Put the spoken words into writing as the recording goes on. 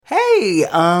Hey,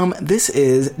 this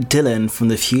is Dylan from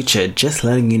the future, just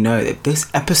letting you know that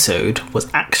this episode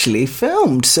was actually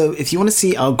filmed. So if you want to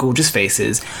see our gorgeous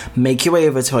faces, make your way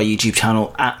over to our YouTube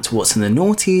channel at What's in the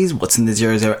Noughties, What's in the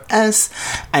 00S,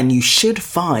 and you should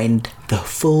find the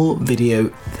full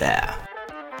video there.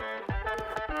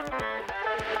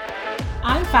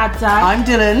 I'm Fadza. I'm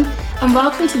Dylan. And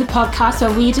welcome to the podcast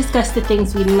where we discuss the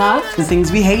things we loved, The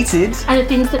things we hated. and the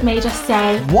things that made us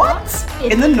say, What?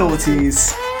 In the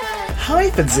noughties.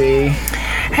 Hi, Fadzi.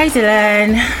 Hey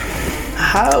Dylan.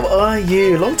 How are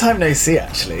you? Long time no see,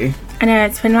 actually. I know,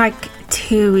 it's been like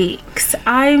 2 weeks.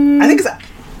 I think it's...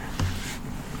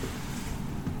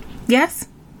 Yes?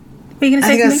 Were you going to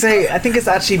say something? I think it's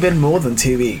actually been more than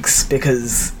 2 weeks,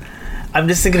 because I'm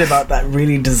just thinking about that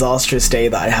really disastrous day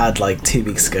that I had like 2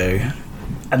 weeks ago.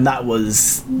 And that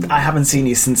was... I haven't seen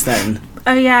you since then.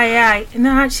 Oh yeah. No,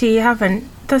 actually you haven't.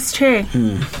 That's true.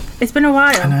 It's been a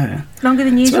while. I know. Longer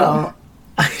than usual.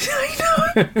 I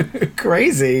know.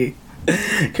 Crazy.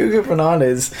 Cuckoo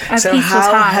bananas. A So peaceful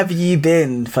how time. have you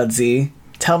been, Fudzy?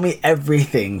 Tell me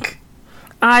everything.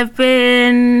 I've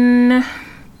been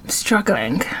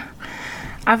struggling.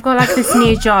 I've got like this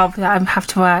new job that I have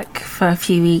to work for a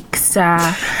few weeks.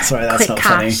 Sorry, that's not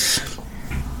funny.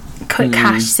 Quick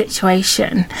cash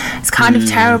situation. It's kind of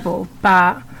terrible,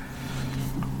 but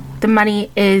the money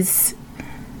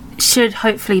should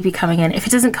hopefully be coming in. If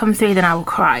it doesn't come through, then I will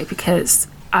cry, because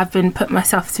I've been putting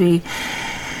myself through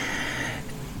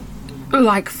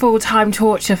like full-time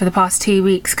torture for the past 2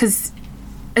 weeks, because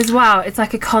as well it's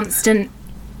like a constant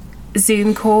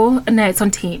Zoom call. No, it's on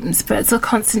Teams, but it's a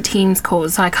constant Teams call,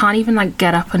 so I can't even like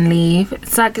get up and leave.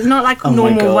 It's like not like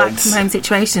normal work from home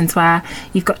situations where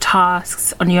you've got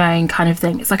tasks on your own kind of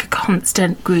thing. It's like a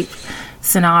constant group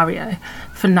scenario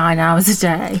for 9 hours a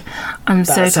day. I'm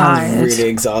so tired. That sounds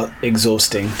really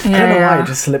exhausting. I don't know why I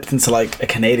just slipped into like a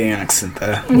Canadian accent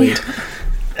there. Weird.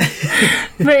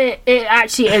 But it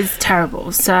actually is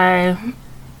terrible, so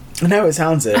No, it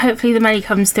sounds it. hopefully the money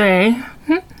comes through.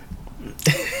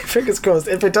 Fingers crossed.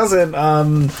 If it doesn't, I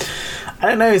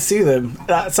don't know, sue them.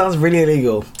 That sounds really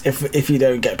illegal if you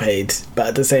don't get paid. But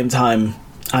at the same time,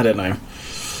 I don't know.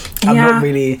 I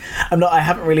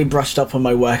haven't really brushed up on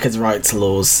my workers' rights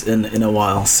laws in a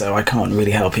while, so I can't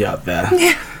really help you out there.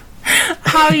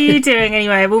 How are you doing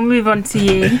anyway? We'll move on to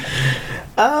you.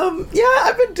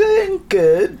 I've been doing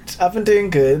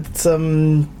good.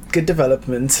 Some good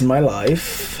developments in my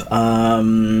life.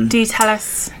 Do tell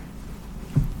us.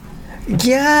 No,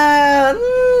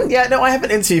 I have an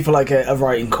interview for like a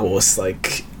writing course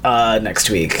like next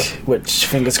week, which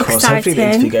fingers crossed. Exciting. Hopefully the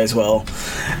interview goes well.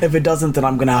 If it doesn't, then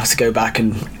I'm gonna have to go back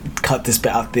and cut this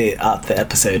bit out the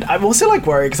episode. I'm also like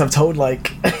worried because I'm told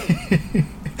like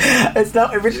it's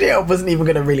not originally I wasn't even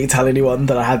gonna really tell anyone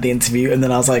that I had the interview, and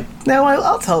then I was like, no,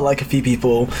 I'll tell like a few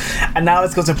people, and now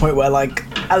it's got to a point where like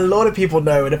a lot of people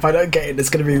know, and if I don't get it, it's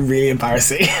gonna be really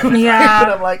embarrassing. Yeah.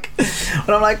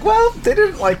 But I'm like, well, they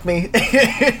didn't like me.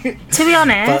 To be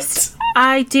honest,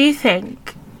 I do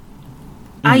think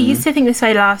I used to think this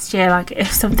way last year. Like,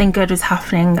 if something good was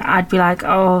happening, I'd be like,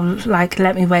 oh, like,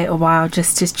 let me wait a while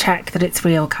just to check that it's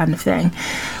real, kind of thing.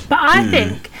 But I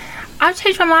think I've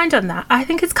changed my mind on that. I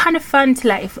think it's kind of fun to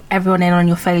let everyone in on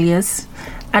your failures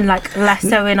and like less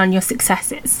so in on your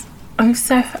successes. I'm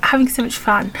having so much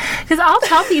fun, because I'll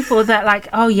tell people that like,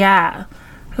 oh yeah,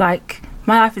 like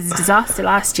my life was a disaster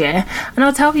last year, and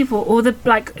I'll tell people all the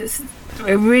like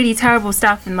really terrible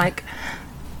stuff, and like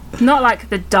not like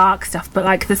the dark stuff, but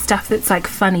like the stuff that's like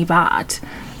funny bad.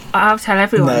 I'll tell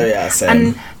everyone. No, yeah, same.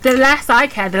 And the less I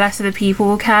care, the less other people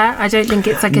will care. I don't think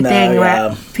it's like a thing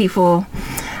where people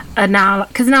are now,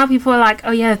 because now people are like,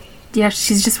 oh yeah,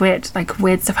 she's just weird. Like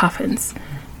weird stuff happens,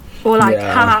 or like,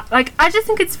 like I just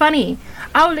think it's funny.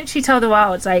 I'll literally tell the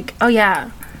world like, oh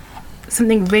yeah,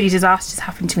 something really disastrous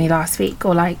happened to me last week,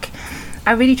 or like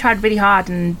I really tried really hard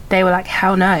and they were like,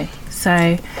 hell no.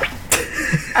 So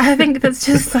I think that's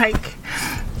just like,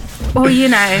 or you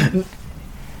know.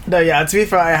 No, yeah, to be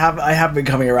fair, I have been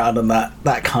coming around on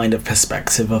that kind of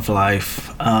perspective of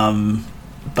life.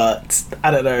 But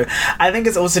I don't know. I think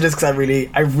it's also just because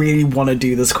I really want to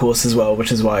do this course as well,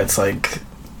 which is why it's like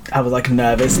I was like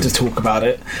nervous to talk about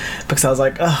it, because I was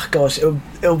like, oh gosh,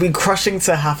 it'll be crushing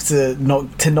to have to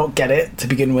not get it to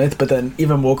begin with, but then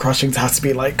even more crushing to have to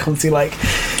be like constantly like,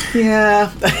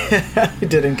 yeah, I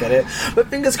didn't get it. But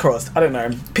fingers crossed. I don't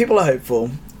know. People are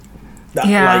hopeful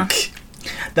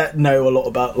that know a lot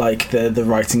about like the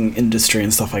writing industry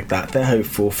and stuff like that. They're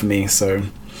hopeful for me, so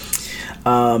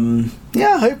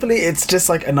hopefully it's just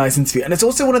like a nice interview. And it's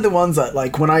also one of the ones that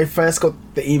like when I first got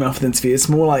the email for the interview, it's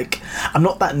more like I'm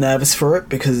not that nervous for it,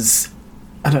 because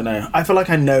I don't know. I feel like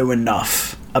I know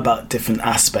enough about different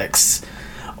aspects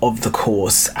of the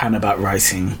course and about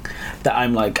writing that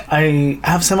I'm like, I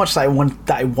have so much that I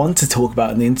want to talk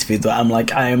about in the interview that I'm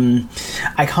like,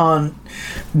 I can't,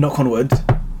 knock on wood,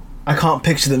 I can't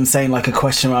picture them saying like a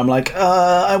question where I'm like,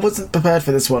 I wasn't prepared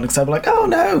for this one, because I'd be like, oh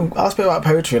no, ask me about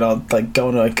poetry, and I'll like go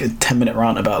on like a 10-minute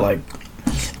rant about like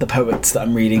the poets that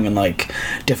I'm reading and like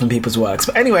different people's works.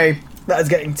 But anyway, that is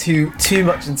getting too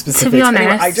much in specifics. To be honest,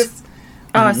 anyway, I just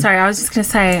sorry, I was just gonna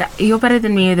say you're better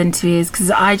than me with interviews,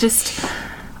 because I just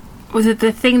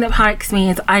the thing that panics me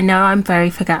is I know I'm very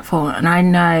forgetful, and I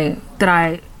know that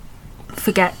I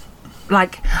forget,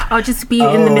 like I'll just be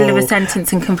in the middle of a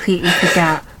sentence and completely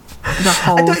forget the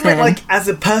whole thing. I thought you meant like as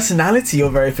a personality you're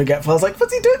very forgetful. I was like,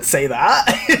 what's he doing? Say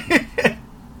that.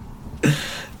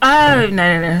 Oh no!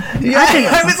 Yeah,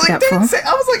 I was like, forgetful. don't say.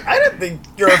 I was like, I don't think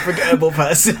you're a forgettable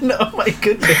person. Oh my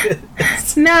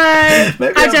goodness. No, I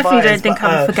definitely don't think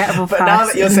I'm a forgettable but person. Now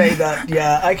that you're saying that,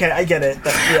 yeah, okay, I get it.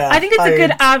 Yeah, I think it's a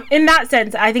good, in that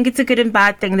sense, I think it's a good and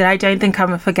bad thing that I don't think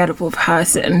I'm a forgettable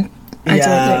person. I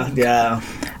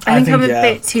think I'm a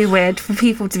bit too weird for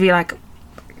people to be like,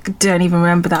 don't even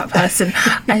remember that person.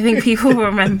 I think people will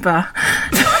remember.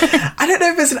 I don't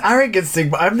know if it's an arrogance thing,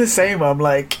 but I'm the same. I'm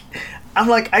like,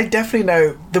 I definitely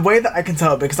know the way that I can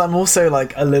tell, because I'm also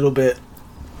like a little bit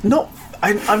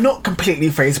I'm not completely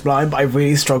face blind, but I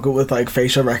really struggle with like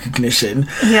facial recognition.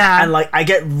 Yeah. And like I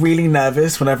get really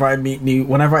nervous whenever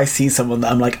I see someone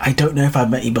that I'm like, I don't know if I've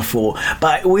met you before,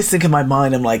 but I always think in my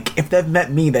mind, I'm like, if they've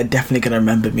met me, they're definitely gonna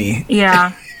remember me.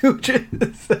 Yeah. Which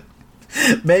is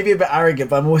maybe a bit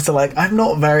arrogant, but I'm also like, I'm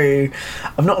not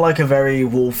like a very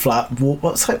what's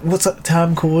that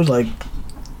term called, like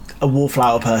a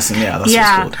wallflower person. Yeah, that's what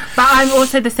it's called. But I'm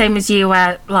also the same as you,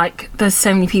 where like there's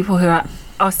so many people who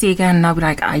I'll see again and I'll be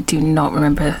like, I do not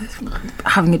remember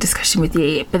having a discussion with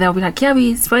you, but they'll be like, yeah,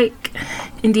 we spoke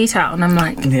in detail, and I'm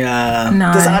like, yeah,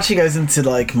 no. This actually goes into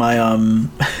like my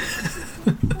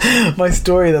my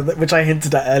story which I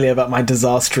hinted at earlier about my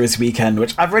disastrous weekend,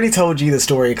 which I've already told you the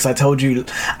story because I told you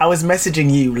I was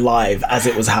messaging you live as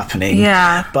it was happening.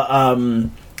 Yeah. But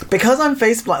because I'm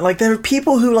face blind, like there are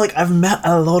people who like I've met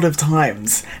a lot of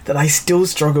times that I still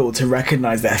struggle to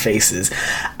recognise their faces.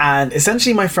 And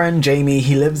essentially my friend Jamie,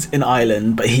 he lives in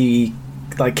Ireland, but he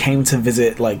like came to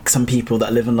visit like some people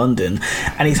that live in London,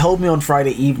 and he told me on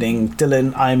Friday evening,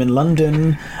 Dylan, I'm in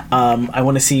London, I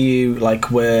want to see you,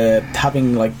 like we're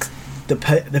having like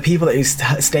the people that he's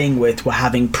staying with were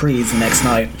having prees the next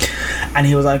night, and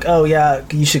he was like, oh yeah,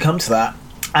 you should come to that.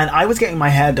 And I was getting my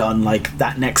hair done like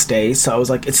that next day, so I was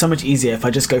like, it's so much easier if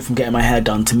I just go from getting my hair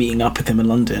done to meeting up with him in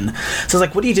London. So I was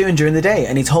like, what are you doing during the day?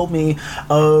 And he told me,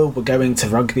 oh, we're going to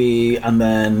rugby, and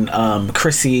then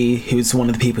Chrissy, who's one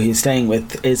of the people he's staying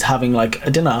with, is having like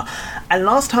a dinner. And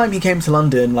last time he came to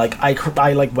London, like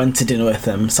I like went to dinner with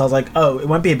him, so I was like, oh, it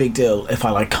won't be a big deal if I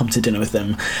like come to dinner with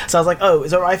him. So I was like, oh,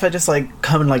 is it alright if I just like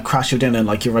come and like crash your dinner and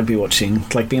like you're rugby watching,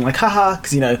 like being like, haha,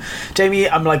 because you know, Jamie,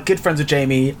 I'm like good friends with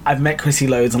Jamie, I've met Chrissy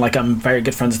loads, and like I'm very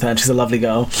good friends with her, and she's a lovely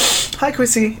girl. Hi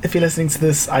Chrissy, if you're listening to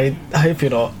this, I hope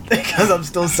you're not, because I'm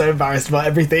still so embarrassed about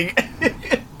everything.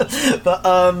 But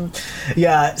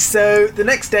yeah, so the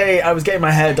next day I was getting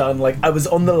my hair done, like I was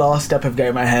on the last step of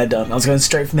getting my hair done. I was going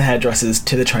straight from the hairdressers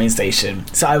to the train station,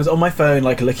 so I was on my phone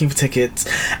like looking for tickets,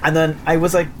 and then I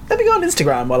was like, let me go on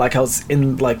Instagram while like I was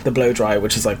in like the blow dry,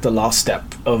 which is like the last step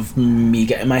of me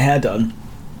getting my hair done.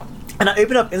 And I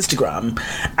open up Instagram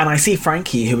and I see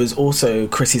Frankie, who is also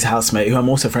Chrissy's housemate, who I'm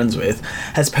also friends with,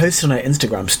 has posted on her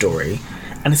Instagram story,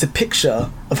 and it's a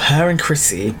picture of her and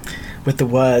Chrissy with the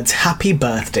words, happy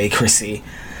birthday, Chrissy.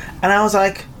 And I was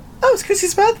like, oh, it's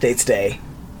Chrissy's birthday today.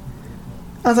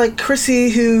 I was like, Chrissy,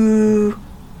 who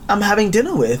I'm having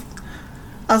dinner with.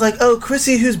 I was like, oh,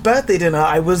 Chrissy, whose birthday dinner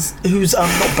not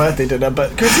birthday dinner,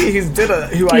 but Chrissy, whose dinner,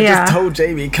 who I just told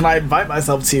Jamie, can I invite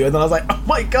myself to? And then I was like, oh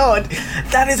my god,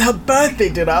 that is her birthday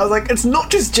dinner. I was like, it's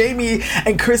not just Jamie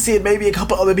and Chrissy and maybe a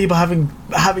couple other people having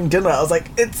dinner. I was like,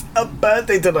 it's a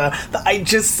birthday dinner that I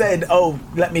just said, oh,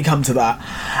 let me come to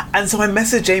that. And so I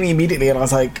messaged Jamie immediately and I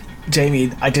was like,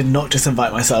 Jamie, I did not just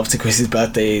invite myself to Chrissy's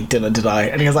birthday dinner, did I?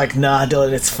 And he was like, nah,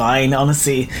 Dylan, it's fine.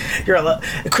 Honestly,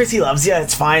 Chrissy loves you,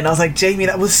 it's fine. I was like, Jamie,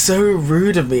 that was so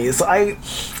rude of me. So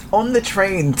on the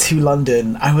train to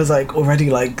London, I was like already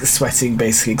like sweating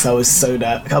basically because I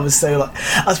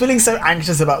was feeling so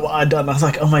anxious about what I'd done. I was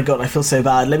like, oh my god, I feel so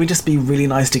bad. Let me just be really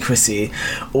nice to Chrissy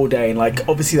all day. And like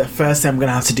obviously the first thing I'm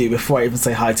gonna have to do before I even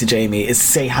say hi to Jamie is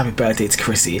say happy birthday to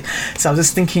Chrissy. So I was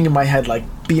just thinking in my head like,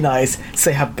 be nice,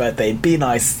 say happy birthday, be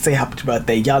nice, say happy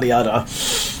birthday, yada yada.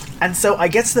 And so I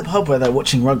get to the pub where they're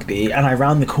watching rugby, and I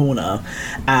round the corner,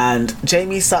 and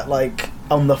Jamie sat like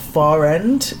on the far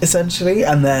end, essentially,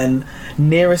 and then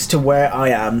nearest to where I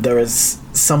am, there is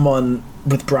someone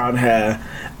with brown hair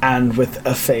and with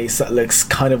a face that looks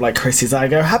kind of like Chrissy's. I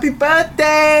go, happy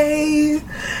birthday!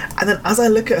 And then as I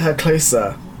look at her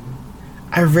closer,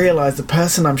 I realise the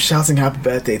person I'm shouting happy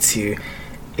birthday to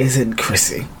isn't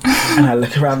Chrissy. And I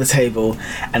look around the table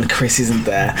and Chris isn't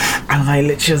there, and I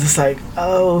literally was just like,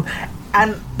 oh.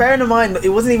 And bearing in mind, it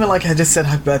wasn't even like I just said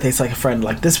happy birthday to like a friend.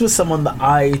 Like, this was someone that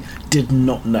I did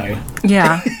not know.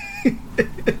 Yeah.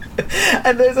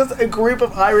 And there's just a group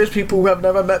of Irish people who I've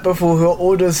never met before who are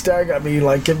all just staring at me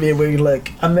like, give me a weird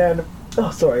look. And then,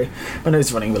 oh sorry, my nose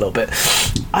is running a little bit.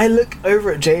 I look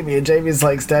over at Jamie, and Jamie's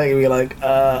like staring at me like,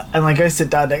 and I go sit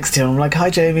down next to him. I'm like, hi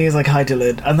Jamie. He's like, hi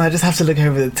Dylan. And I just have to look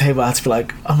over the table. I have to be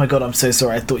like, oh my god, I'm so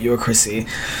sorry, I thought you were Chrissy.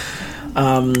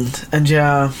 And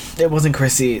yeah, it wasn't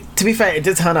Chrissy. To be fair, it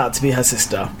did turn out to be her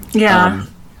sister. Yeah.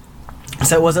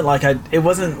 So it wasn't like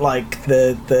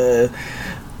the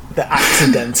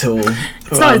accidental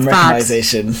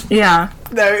recognition. Yeah.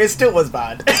 No, it still was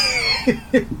bad.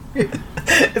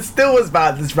 It still was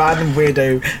bad. This random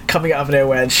weirdo coming out of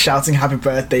nowhere and shouting "Happy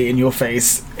Birthday" in your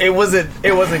face. It wasn't good.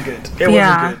 It wasn't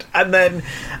good. And then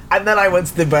I went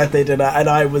to the birthday dinner, and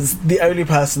I was the only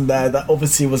person there that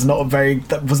obviously was not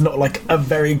like a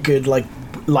very good like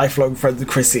lifelong friend with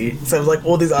Chrissy. So it was like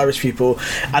all these Irish people,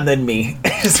 and then me,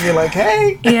 just be like,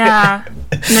 hey. Yeah.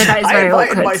 No, that is very I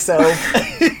invited awkward. myself.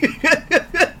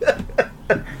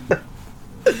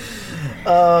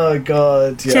 Oh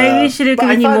god, yeah. Jamie should have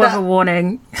given you more of a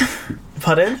warning.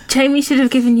 Pardon? Jamie should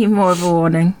have given you more of a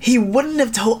warning. He wouldn't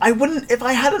have told. I wouldn't. If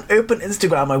I hadn't opened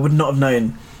Instagram, I would not have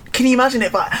known. Can you imagine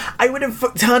if I would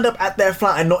have turned up at their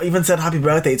flat and not even said happy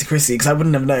birthday to Chrissy, because I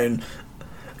wouldn't have known.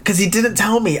 Because he didn't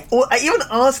tell me. Or I even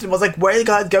asked him, I was like, where are you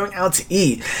guys going out to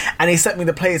eat? And he sent me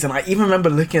the place, and I even remember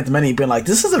looking at the menu being like,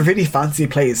 this is a really fancy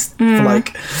place for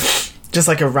like just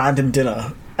like a random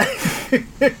dinner.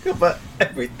 But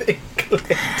everything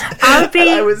clicked. I would be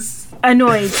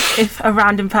annoyed if a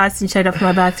random person showed up at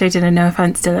my birthday dinner. No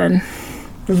offense, Dylan.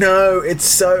 No, it's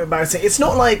so embarrassing. It's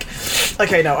not like,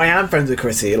 okay, no, I am friends with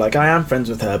Chrissy. Like, I am friends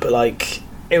with her, but like,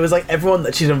 it was like everyone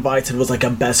that she'd invited was like a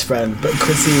best friend, but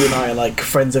Chrissy and I are like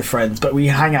friends of friends, but we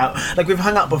hang out, like we've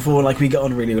hung out before, like we get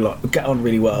on really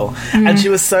well. And she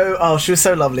was so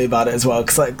lovely about it as well,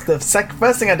 because like the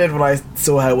first thing I did when I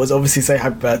saw her was obviously say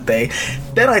happy birthday.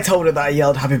 Then I told her that I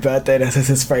yelled happy birthday in her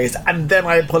sister's face, and then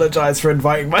I apologized for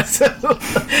inviting myself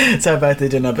to her birthday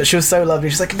dinner. But she was so lovely.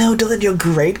 She's like, no Dylan, you're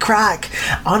great crack.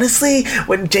 Honestly,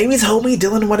 when Jamie told me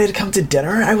Dylan wanted to come to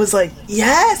dinner, I was like,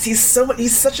 yes, he's such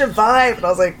a vibe. And I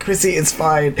was like, Chrissy, it's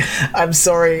fine. I'm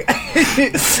sorry.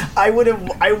 I would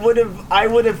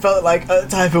have felt like a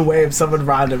type of way if someone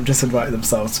random just invited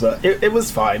themselves, but it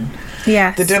was fine.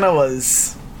 Yeah. The dinner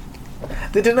was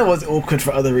awkward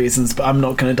for other reasons, but I'm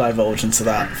not going to divulge into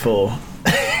that for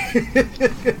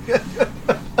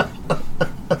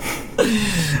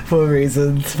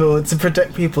reasons to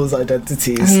protect people's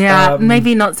identities. Yeah,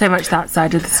 maybe not so much that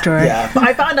side of the story. Yeah, but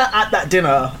I found out at that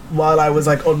dinner while I was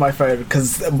like on my phone,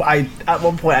 because at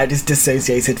one point I just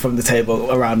dissociated from the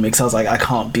table around me because I was like, I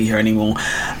can't be here anymore.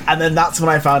 And then that's when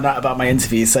I found out about my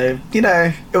interview. So, you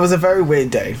know, it was a very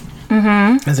weird day.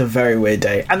 It was a very weird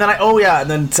day. And then and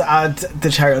then to add the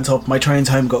cherry on top, my trains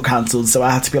home got cancelled, so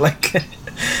I had to be like,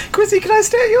 Chrissy, can I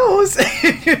stay at yours?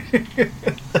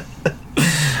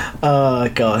 Oh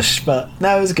gosh, but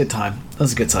no, it was a good time.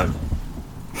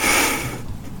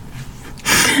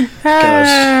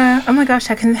 Gosh. Oh my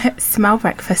gosh, I can smell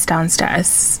breakfast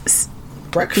downstairs.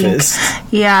 Breakfast?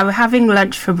 Yeah, we're having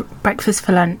breakfast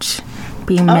for lunch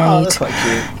being made. Oh, that's quite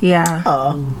cute. Yeah.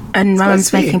 Oh, and my mum's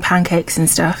sweet. making pancakes and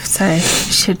stuff, so it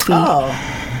should be. Oh.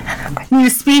 You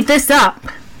speed this up.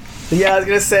 Yeah, I was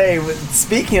gonna say.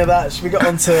 Speaking of that, should we get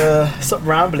on to stop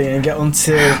rambling and get on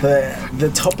to the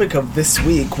topic of this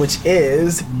week, which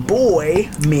is boy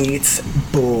meets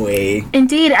boy.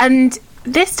 Indeed, and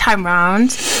this time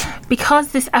round,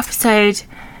 because this episode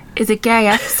is a gay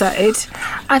episode,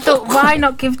 I thought, why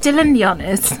not give Dylan the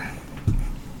honours?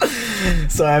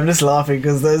 So I'm just laughing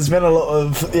because there's been a lot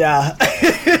of I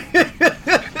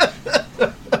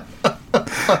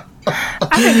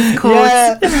think it's cool.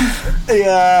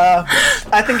 Yeah,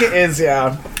 I think it is.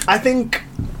 Yeah, I think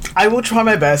I will try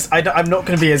my best. I'm not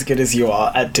going to be as good as you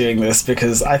are at doing this,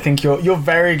 because I think you're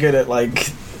very good at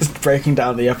like breaking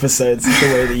down the episodes the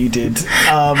way that you did.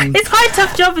 It's quite a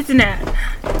tough job, isn't it?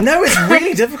 No, it's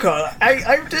really difficult.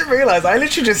 I didn't realise. I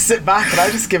literally just sit back and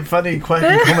I just give funny,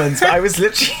 quirky comments. But I was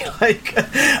literally like,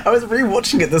 I was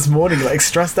rewatching it this morning, like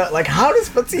stressed out, like, how does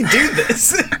Footsy do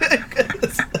this?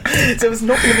 So it's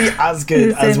not going to be as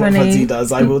good as what Fuzzy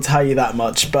does. I will tell you that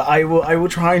much. But I will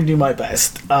try and do my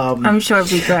best. I'm sure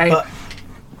it'll be great. But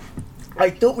I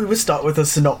thought we would start with a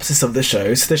synopsis of the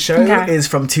show. So the show is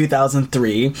from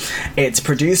 2003. It's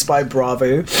produced by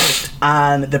Bravo.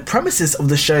 And the premises of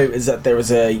the show is that there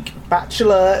is a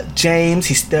bachelor, James.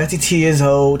 He's 32 years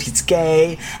old. He's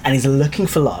gay. And he's looking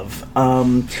for love.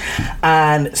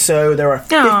 And so there are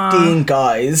 15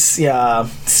 guys. Yeah,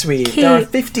 sweet. Cute. There are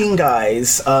 15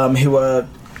 guys who are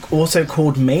also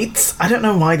called mates. I don't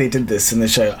know why they did this in the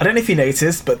show. I don't know if you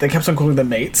noticed, but they kept on calling them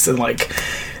mates. And, like,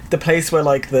 the place where,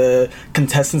 like, the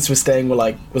contestants were staying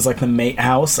was like the mate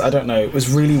house. I don't know. It was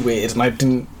really weird, and I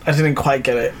didn't quite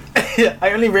get it.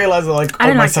 I only realised it, like,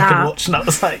 on my second watch, and I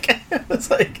was like,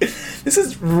 this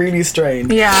is really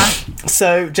strange. Yeah.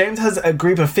 So James has a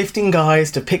group of 15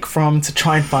 guys to pick from to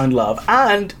try and find love.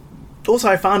 And also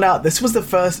I found out this was the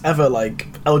first ever, like,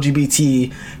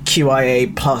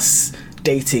 LGBTQIA plus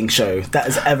dating show that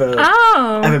has ever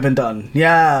been done.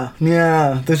 Yeah,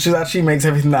 this just actually makes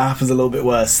everything that happens a little bit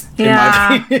worse, in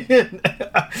my opinion.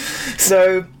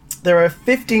 So there are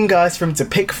 15 guys for him to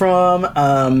pick from,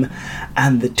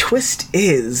 and the twist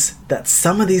is that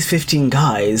some of these 15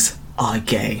 guys are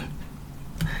gay,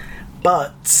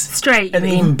 but straight.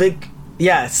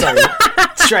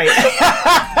 Straight.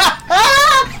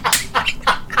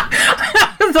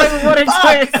 Like, what a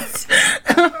twist.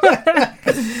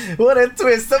 What a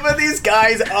twist. Some of these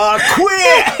guys are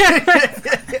queer.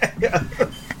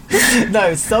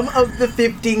 No, some of the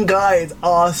 15 guys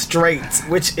are straight,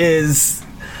 which is...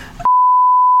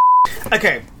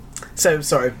 Okay, so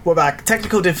sorry, we're back.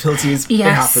 Technical difficulties.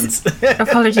 Yes. It happens.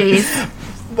 Apologies.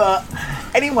 But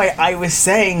anyway, I was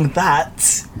saying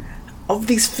that of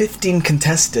these 15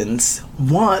 contestants,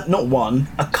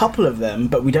 a couple of them,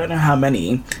 but we don't know how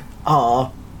many,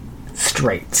 are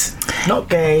straight. Not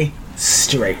gay,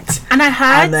 straight. And I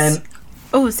heard... And then...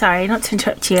 Oh, sorry, not to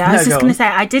interrupt you. I was just going to say,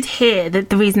 I did hear that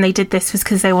the reason they did this was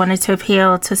because they wanted to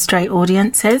appeal to straight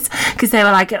audiences, because they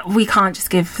were like, we can't just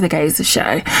give the gays a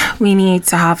show. We need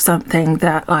to have something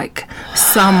that, like,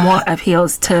 somewhat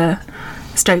appeals to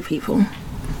straight people.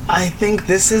 I think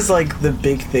this is, like, the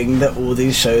big thing that all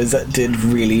these shows that did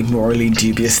really morally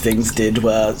dubious things did,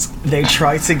 where they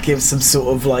try to give some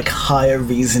sort of, like, higher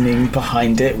reasoning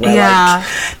behind it, where, like,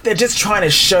 they're just trying to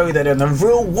show that in the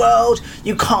real world,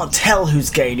 you can't tell who's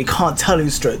gay and you can't tell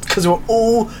who's straight, because we're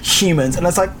all humans. And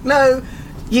it's like, no,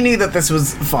 you knew that this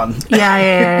was fun.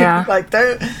 Yeah. Like,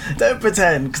 don't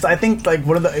pretend, because I think, like,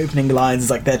 one of the opening lines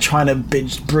is, like, they're trying to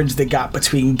bridge the gap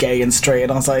between gay and straight,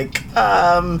 and I was like,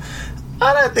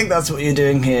 I don't think that's what you're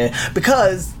doing here,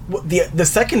 because the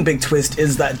second big twist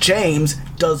is that James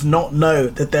does not know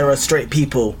that there are straight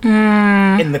people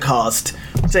in the cast.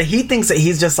 So he thinks that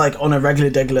he's just, like, on a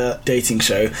regular dating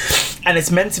show, and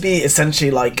it's meant to be essentially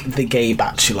like The Gay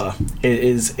Bachelor.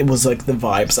 It was like the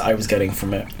vibes that I was getting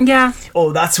from it. Yeah.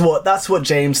 Oh, that's what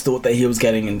James thought that he was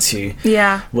getting into.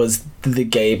 Yeah. Was The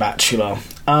Gay Bachelor.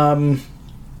 And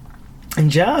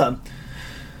yeah.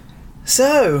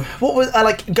 So, what was I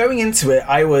like going into it?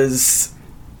 I was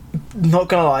not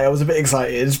gonna lie, I was a bit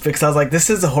excited because I was like, "This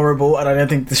is horrible," and I don't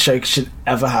think this show should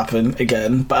ever happen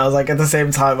again. But I was like, at the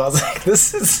same time, I was like,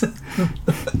 "This is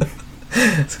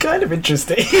it's kind of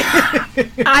interesting."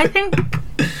 I think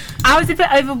I was a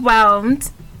bit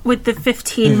overwhelmed with the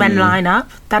 15 men lineup.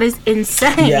 That is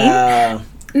insane. Yeah.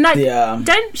 No,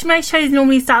 don't most shows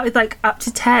normally start with, like, up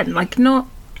to 10, like, not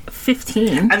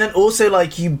 15. And then also,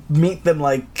 like, you meet them,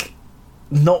 like,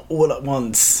 not all at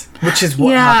once, which is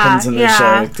what happens in the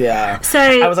show. Yeah. So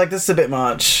I was like, this is a bit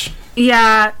much.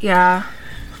 Yeah. I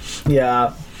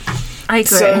agree.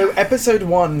 So episode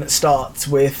 1 starts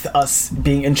with us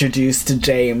being introduced to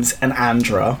James and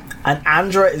Andra. And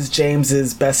Andra is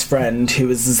James's best friend, who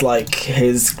is, like,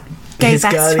 his best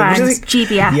friend,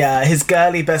 GBF. Yeah, his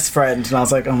girly best friend. And I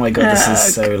was like, oh my god, this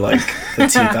is so, like, the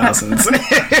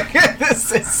 2000s.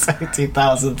 This is so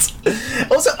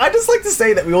 2000s. Also, I just like to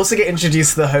say that we also get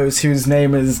introduced to the host, whose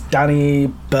name is Danny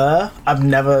Burr. I've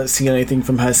never seen anything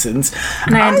from her since.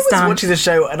 And I was watching the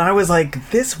show and I was like,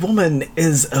 this woman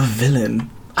is a villain.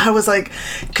 I was like,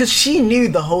 because she knew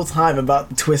the whole time about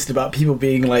the twist about people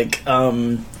being, like,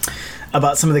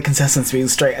 about some of the contestants being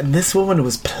straight, and this woman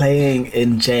was playing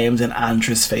in James and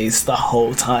Andra's face the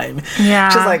whole time. Yeah.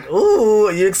 She's like, ooh,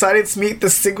 are you excited to meet the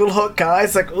single hot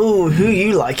guys? Like, ooh, who are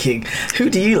you liking? Who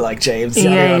do you like, James?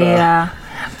 Yeah.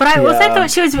 But I also thought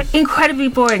she was incredibly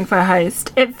boring for a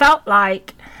host. It felt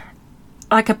like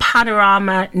a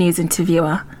panorama news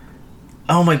interviewer.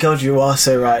 Oh my god, you are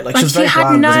so right. Like, she was she very had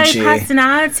bland, no wasn't she?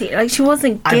 personality. Like, she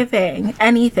wasn't giving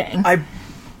anything.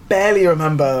 barely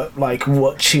remember like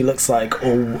what she looks like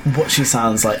or what she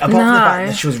sounds like, apart from the fact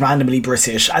that she was randomly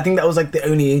British. I think that was like the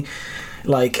only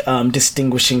like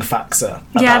distinguishing factor.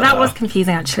 Yeah, that her. was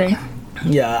confusing actually.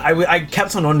 Yeah, I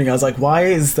kept on wondering. I was like, why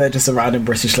is there just a random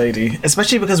British lady?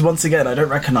 Especially because once again, I don't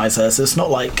recognise her, so it's not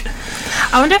like.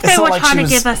 I wonder if they were like trying to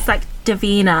give us like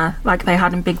Davina, like they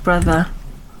had in Big Brother.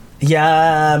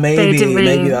 Yeah,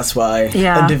 maybe that's why.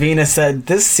 Yeah. And Davina said,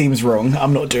 "This seems wrong.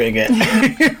 I'm not doing it."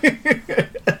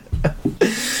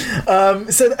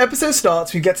 So the episode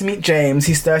starts. We get to meet James.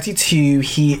 He's 32.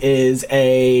 He is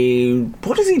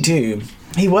what does he do?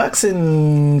 He works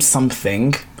in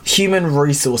something. Human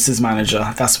resources manager.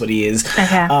 That's what he is.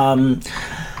 Okay.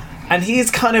 And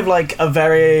he's kind of like a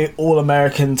very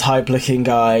all-American type looking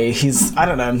guy. I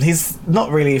don't know. He's not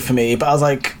really for me, but I was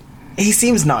like, he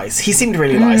seems nice. He seemed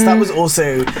really nice. That was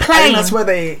also... Plain. I think that's where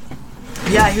they...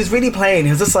 Yeah, he was really plain.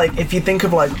 He was just like, if you think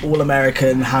of like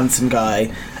all-American, handsome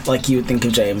guy, like you would think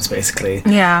of James, basically.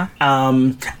 Yeah.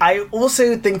 I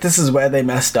also think this is where they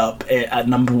messed up at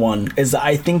number one, is that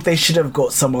I think they should have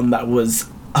got someone that was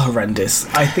horrendous.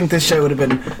 I think this show would have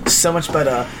been so much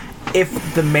better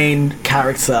if the main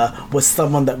character was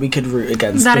someone that we could root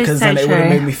against, because then it would have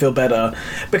made me feel better.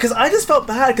 Because I just felt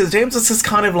bad because James was just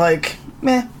kind of like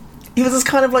meh. He was just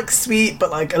kind of like sweet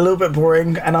but like a little bit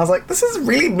boring, and I was like, this is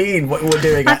really mean what we're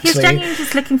doing. Like he's genuinely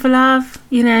just looking for love,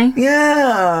 you know.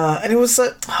 Yeah, and it was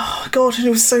so, oh god, and he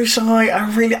was so shy.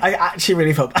 I actually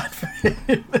really felt bad for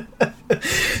him.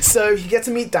 So you get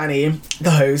to meet Danny,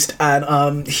 the host,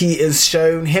 and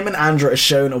him and Andrew are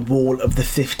shown a wall of the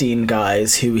 15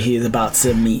 guys who he is about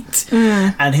to meet,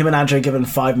 and him and Andrew are given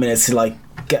 5 minutes to like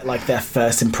get like their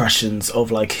first impressions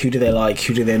of like who do they like,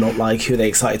 who do they not like, who are they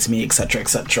excited to meet, etc,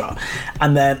 etc.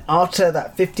 And then after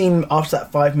that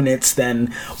 5 minutes, then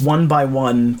one by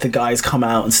one the guys come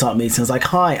out and start meeting. It's like,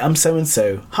 hi, I'm so and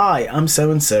so, hi, I'm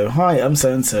so and so, hi, I'm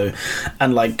so and so,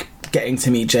 and like getting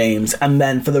to meet James. And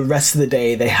then for the rest of the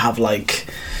day they have like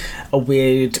a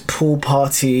weird pool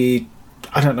party,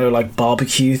 I don't know, like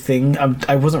barbecue thing.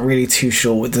 I wasn't really too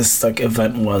sure what this like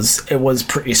event was. It was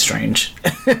pretty strange.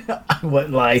 I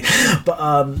won't lie, but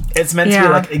it's meant to be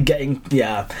like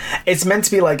it's meant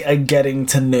to be like a getting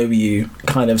to know you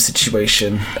kind of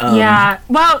situation.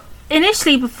 Well,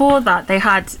 initially before that they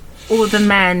had all the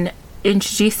men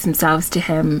introduce themselves to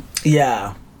him.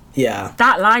 Yeah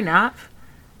That lineup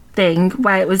thing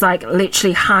where it was like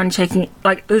literally handshaking,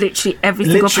 like literally every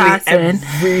single person.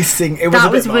 That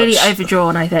was really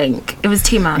overdrawn. I think it was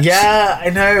too much. Yeah,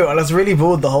 I know. I was really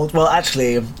bored the whole. Well,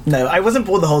 actually, no, I wasn't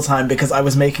bored the whole time because I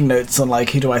was making notes on like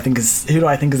who do I think is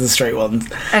the straight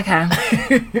ones. Okay.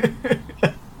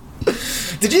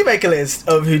 Did you make a list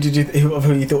of who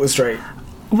you thought was straight?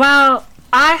 Well,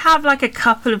 I have like a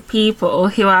couple of people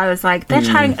who I was like, they're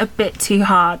trying a bit too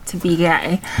hard to be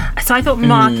gay. So I thought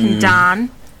Mark and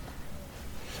Dan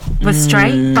was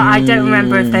straight, but I don't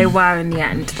remember if they were in the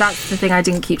end. That's the thing I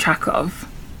didn't keep track of.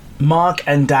 Mark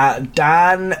and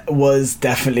Dan was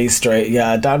definitely straight.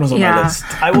 Yeah, Dan was on my list.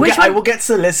 I will get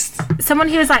to the list. Someone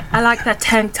who was like, I like that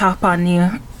tank top on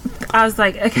you. I was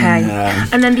like, okay. Yeah.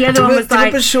 And then the other one was like,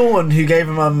 remember Sean who gave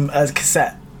him a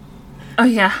cassette? Oh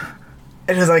yeah.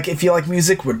 It was like, if you like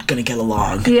music, we're gonna get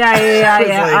along. Yeah.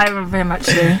 I remember him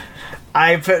actually.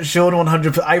 I put Sean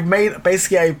 100%. I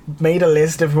made a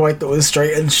list of who I thought was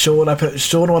straight, and Sean, I put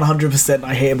Sean 100%.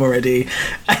 I hate him already.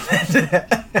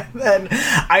 And then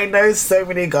I know so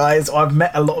many guys, or I've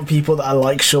met a lot of people that I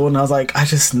like Sean, and I was like, I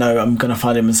just know I'm gonna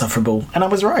find him insufferable, and I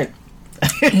was right.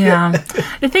 Yeah.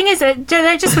 The thing is, there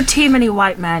just were too many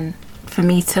white men for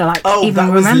me to like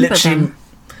even remember them.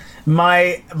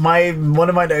 My one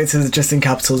of my notes is just in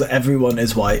capitals, everyone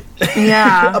is white.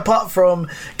 Yeah. Apart from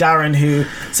Darren, who,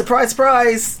 surprise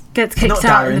gets kicked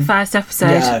out in the first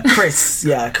episode. Yeah, Chris,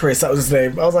 that was his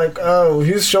name. I was like, oh,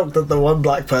 who's shocked that the one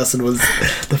black person was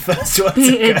the first one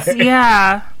to go?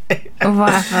 Yeah. Or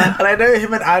whatever. And I know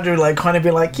him and Andrew like kind of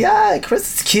be like, yeah,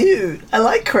 Chris is cute, I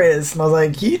like Chris, and I was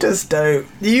like, you just don't,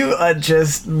 you are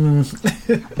just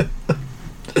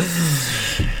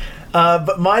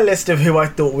but my list of who I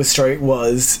thought was straight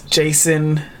was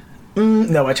Jason.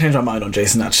 No, I changed my mind on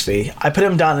Jason actually. I put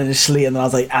him down initially, and then I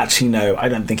was like, actually no, I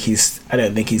don't think he's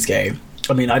gay.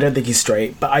 I mean, I don't think he's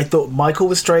straight, but I thought Michael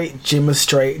was straight, Jim was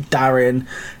straight, Darren,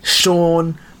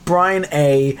 Sean, Brian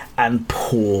A, and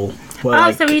Paul were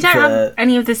like, so we don't have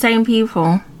any of the same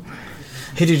people.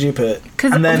 Who did you put?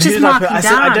 And then who did I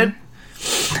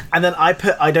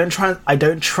put? I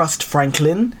don't trust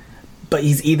Franklin, but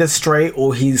he's either straight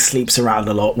or he sleeps around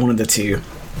a lot. One of the two.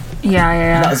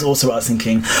 Yeah. That was also what I was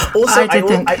thinking. Also,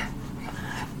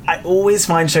 I always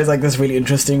find shows like this really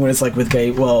interesting when it's like with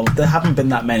gay. Well, there haven't been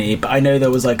that many, but I know there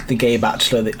was like the Gay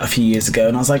Bachelor a few years ago,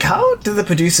 and I was like, how did the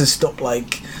producers stop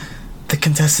like the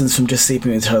contestants from just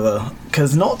sleeping with each other?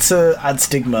 Because not to add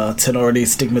stigma to an already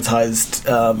stigmatized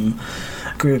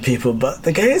group of people, but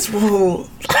the gays will.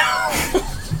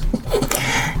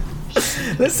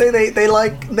 Let's say they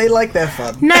like their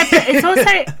fun. No, but it's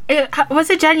also it was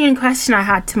a genuine question I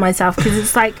had to myself, because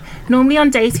it's like normally on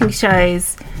dating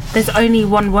shows there's only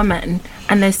one woman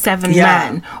and there's 7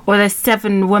 men, or there's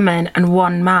 7 women and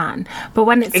 1 man. But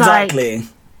when it's like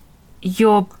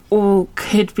you're all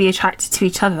could be attracted to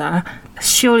each other,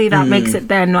 surely that makes it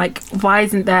then like, why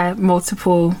isn't there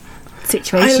multiple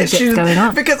situationships going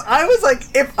on? Because I was like,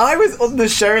 if I was on the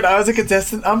show and I was a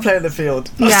contestant, I'm playing the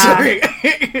field. I'm sorry.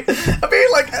 I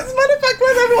mean, like, as a matter of fact,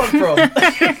 where's everyone from?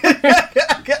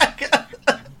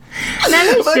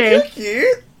 I'm like, you're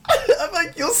cute. I'm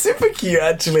like, you're super cute,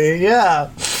 actually. Yeah.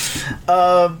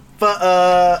 But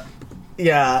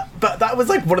that was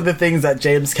like one of the things that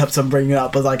James kept on bringing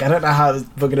up. Was like, I don't know how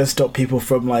we're gonna stop people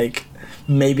from like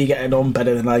maybe getting on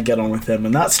better than I get on with him,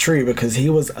 and that's true because he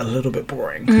was a little bit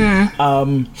boring.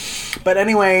 But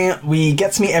anyway, we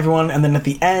get to meet everyone, and then at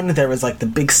the end there was like the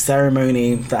big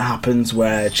ceremony that happens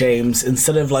where James,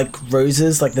 instead of like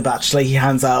roses like The Bachelor, he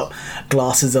hands out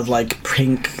glasses of like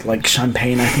pink like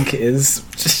champagne, I think it is.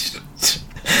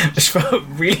 Which felt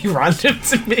really random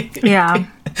to me. Yeah.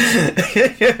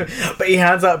 But he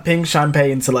hands out pink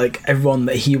champagne to like everyone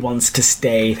that he wants to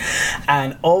stay,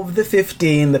 and of the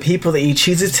 15, the people that he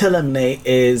chooses to eliminate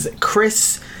is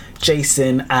Chris,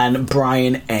 Jason and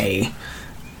Brian A.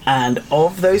 And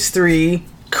of those 3,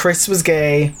 Chris was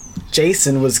gay,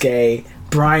 Jason was gay,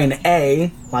 Brian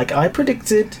A, like I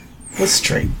predicted, was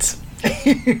straight.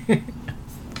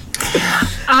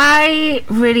 I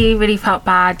really, really felt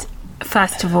bad,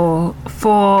 first of all,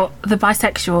 for the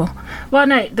bisexual. Well,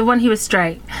 no, the one he was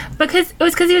straight. Because it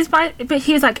was because he was but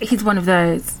he was like, he's one of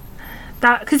those.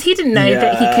 That because he didn't know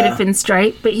that he could have been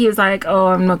straight, but he was like, oh,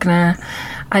 I'm not gonna.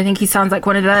 I think he sounds like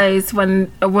one of those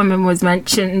when a woman was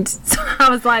mentioned. So I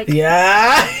was like,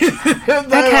 yeah. No,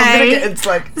 okay. It's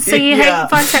like, so you hate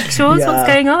bisexuals? Yeah. What's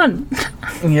going on?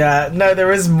 Yeah, no,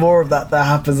 there is more of that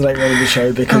happens later on in the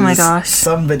show because oh my gosh.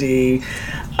 somebody.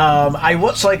 I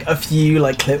watched like a few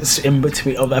like clips in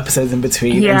between of episodes in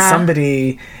between, and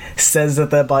somebody says that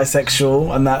they're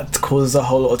bisexual, and that causes a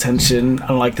whole lot of tension.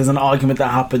 And like, there's an argument that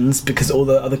happens because all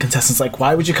the other contestants like,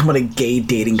 why would you come on a gay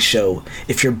dating show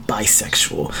if you're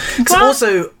bisexual?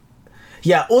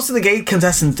 Also the gay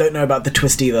contestants don't know about the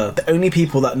twist either. The only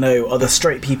people that know are the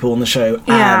straight people on the show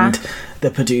and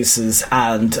the producers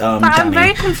and but Danny. I'm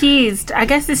very confused. I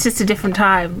guess it's just a different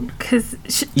time because the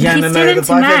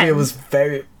biphobia was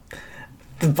very.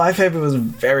 The biphobia was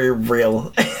very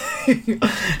real.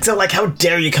 So like, how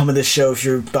dare you come on this show if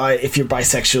you're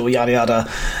bisexual, yada yada.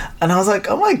 And I was like,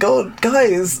 oh my god,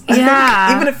 guys. I think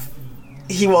even if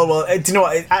he do you know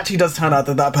what? It actually does turn out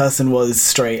that person was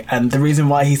straight, and the reason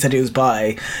why he said he was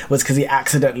bi was because he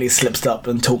accidentally slipped up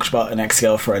and talked about an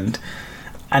ex-girlfriend.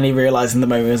 And he realised in the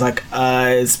moment, he was like,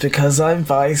 it's because I'm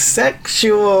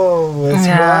bisexual. That's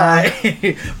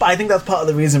why. But I think that's part of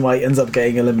the reason why he ends up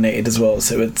getting eliminated as well.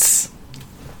 So it's...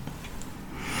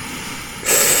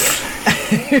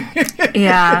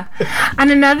 Yeah.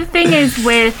 And another thing is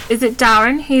is it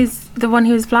Darren, who's the one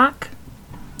who was black?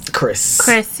 Chris.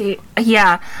 I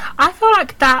feel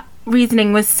like that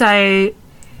reasoning was so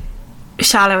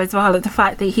shallow as well, the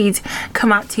fact that he'd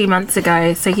come out 2 months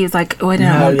ago, so he was like, oh, I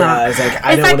don't want that. It's like,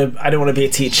 I don't want to be a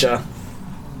teacher.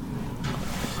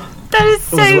 That is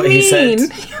so mean.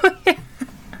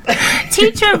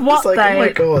 Teacher of what, like, though? Oh my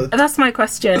god. That's my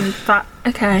question. But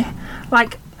okay,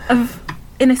 like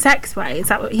in a sex way, is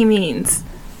that what he means?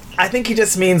 I think he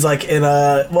just means like in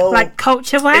a like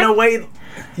culture way. In a way,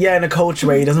 yeah, in a culture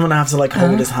way. He doesn't want to have to like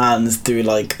hold his hands through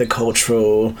like the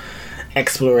cultural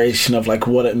exploration of like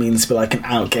what it means to be like an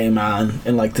out gay man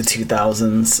in like the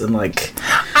 2000s, and like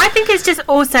I think it's just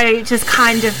also just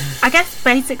kind of, I guess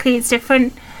basically it's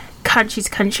different country to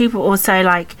country, but also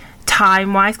like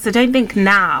time wise, because I don't think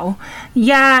now,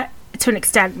 to an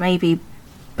extent maybe,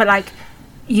 but like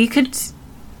you could,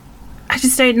 I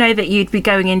just don't know that you'd be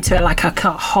going into it like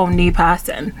a whole new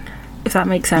person, if that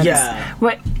makes sense.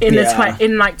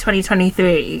 In like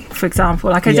 2023, for example,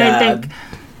 like I don't think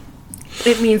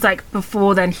it means like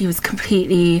before then he was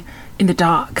completely in the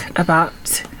dark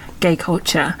about gay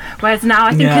culture, whereas now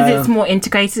I think because it's more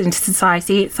integrated into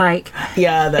society, it's like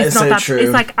that it's is not so that true.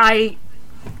 It's like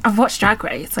I've watched Drag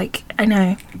Race, like I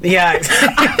know.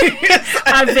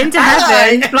 I've been to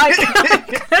heaven. Like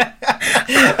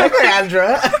okay,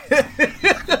 Andrea.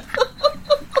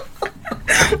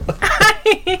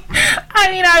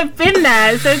 I've been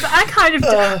there, so I kind of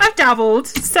I've dabbled.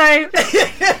 So.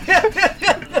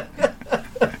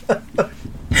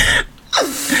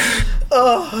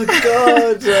 Oh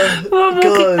God!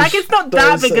 Well, like it's not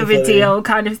that big so of a funny. deal,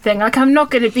 kind of thing. Like I'm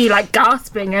not going to be like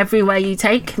gasping everywhere you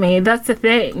take me. That's the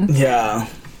thing. Yeah.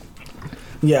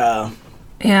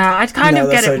 I'd kind No,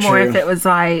 of get that's it so more true. if it was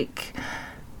like,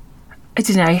 I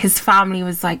don't know, his family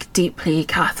was like deeply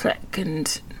Catholic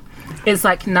and it's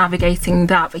like navigating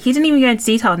that. But he didn't even go into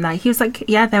detail on that. He was like,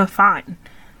 yeah, they were fine.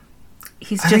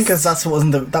 He's I think because that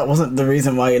wasn't the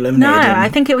reason why he eliminated No, him. I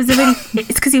think it was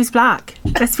it's because he was black.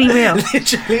 Let's be real.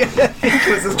 Literally, I think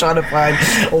he was just trying to find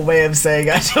a way of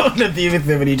saying I don't want to be with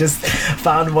him, and he just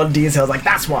found one detail. Like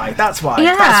that's why. Yeah.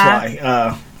 That's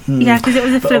why. Yeah, because it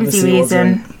was a But flimsy obviously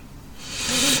reason.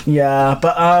 wasn't. Yeah,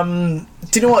 but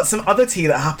do you know what? Some other tea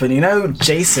that happened. You know,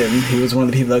 Jason, who was one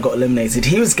of the people that got eliminated.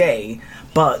 He was gay,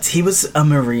 but he was a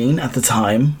Marine at the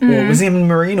time. Or was he a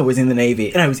Marine or was he in the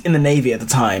Navy? No, he was in the Navy at the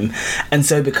time. And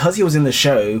so because he was in the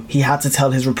show, he had to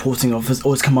tell his reporting officer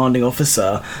or his commanding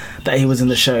officer that he was in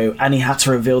the show, and he had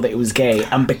to reveal that he was gay.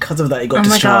 And because of that, he got Oh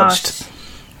my discharged. gosh.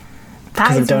 That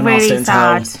Because of is Don't Ask, really Don't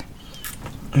Tell. sad.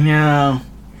 Yeah.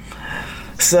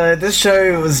 So this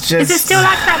show was just... Is it still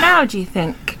like that now, do you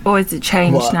think? Or is it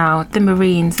changed What? now? The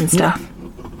Marines and stuff.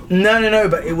 No,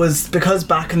 but it was because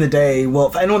back in the day, well,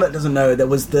 for anyone that doesn't know, there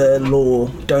was the law,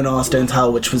 Don't Ask, Don't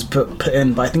Tell, which was put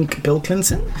in by, I think, Bill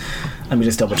Clinton. Let me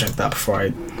just double check that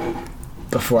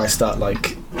before I start,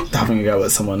 like, having a go at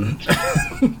someone.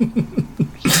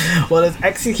 Well, it was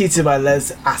executed by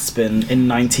Les Aspin in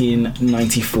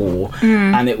 1994,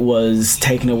 and it was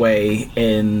taken away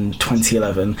in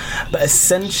 2011. But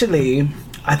essentially...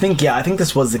 I think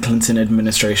this was the Clinton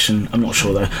administration. I'm not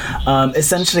sure though.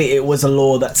 Essentially, it was a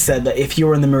law that said that if you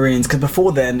were in the Marines, because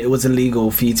before then it was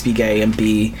illegal for you to be gay and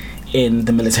be in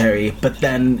the military, but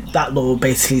then that law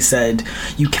basically said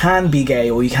you can be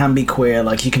gay or you can be queer,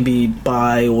 like you can be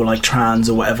bi or like trans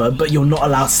or whatever, but you're not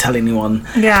allowed to tell anyone.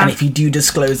 Yeah. And if you do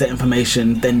disclose that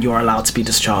information, then you're allowed to be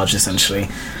discharged, essentially.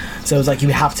 So it was like you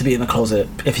have to be in the closet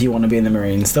if you want to be in the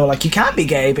Marines. They were like, you can be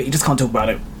gay, but you just can't talk about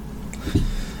it.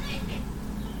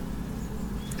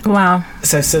 Wow.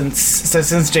 So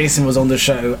since Jason was on the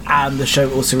show and the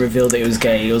show also revealed that he was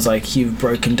gay, it was like, you've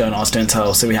broken Don't Ask, Don't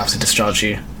Tell, so we have to discharge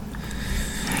you.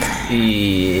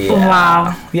 Yeah.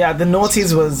 Wow. Yeah, the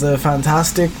noughties was a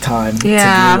fantastic time to be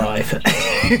alive.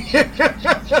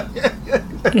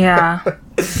 Yeah.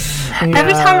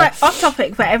 Every time off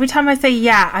topic, but every time I say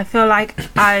I feel like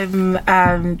I'm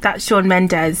that Shawn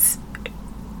Mendes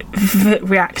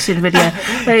reaction video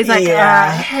where he's like,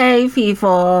 hey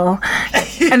people,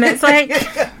 and it's like,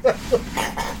 but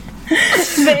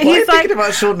Why are you thinking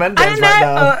about Shawn Mendes I don't know,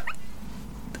 right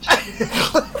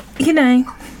now? you know.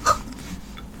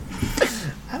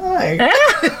 Hi.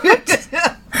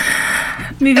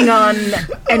 Moving on.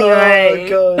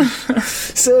 Anyway. Oh my gosh.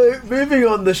 So moving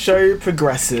on, the show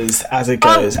progresses as it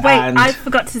goes. Oh wait, and I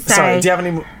forgot to say. Sorry, do you have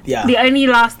any more? Yeah. The only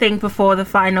last thing before the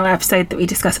final episode that we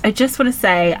discussed, I just want to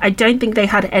say I don't think they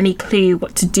had any clue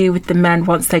what to do with the men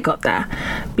once they got there,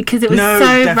 because it was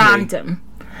random.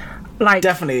 Like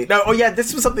Definitely. No. Oh yeah,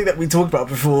 this was something that we talked about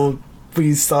before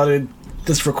we started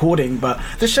this recording, but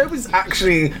the show was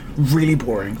actually really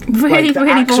boring. Really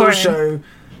actual boring. Show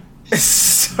is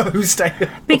so stale.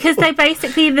 Because they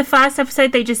basically, the first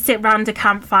episode, they just sit round a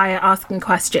campfire asking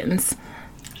questions.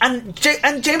 And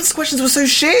James' questions were so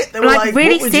shit. They were Like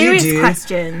really what would serious you do?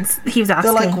 questions he was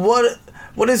asking. They're like,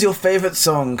 what is your favourite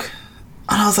song?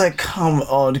 And I was like, come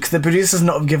on, because the producers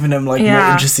not have given him like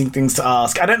more interesting things to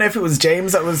ask. I don't know if it was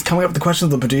James that was coming up with the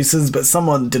questions, or the producers, but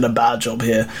someone did a bad job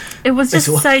here. It was just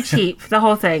so cheap, the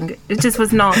whole thing. It just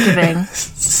was not giving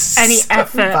any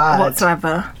effort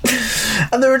whatsoever.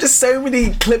 And there were just so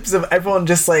many clips of everyone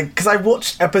just like, because I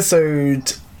watched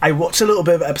a little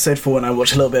bit of episode 4 and I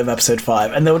watched a little bit of episode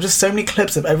 5, and there were just so many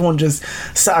clips of everyone just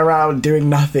sat around doing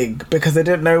nothing because they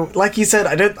didn't know, like you said,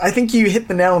 I think you hit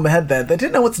the nail on the head there. They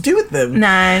didn't know what to do with them.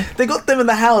 No. They got them in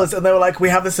the house and they were like, we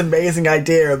have this amazing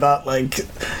idea about like,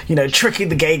 you know, tricking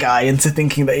the gay guy into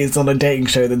thinking that he's on a dating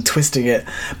show, then twisting it.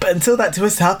 But until that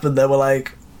twist happened, they were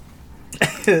like,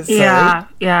 so, yeah.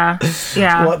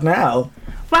 what now?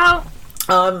 Well,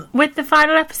 with the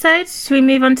final episode, should we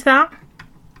move on to that?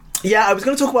 Yeah, I was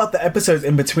going to talk about the episodes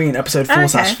in between, episode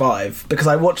 4/5, because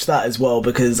I watched that as well,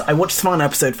 because I watched the final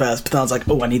episode first, but then I was like,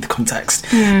 oh, I need the context.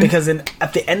 Because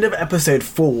at the end of episode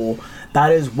 4,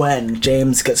 that is when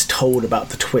James gets told about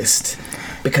the twist.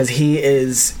 Because he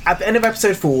is... At the end of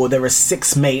episode 4, there were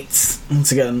 6 mates.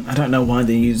 Once again, I don't know why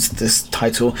they used this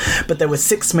title, but there were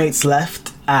 6 mates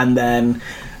left, and then...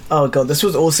 oh god, this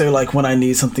was also like when I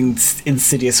knew something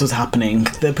insidious was happening.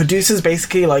 The producers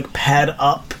basically like paired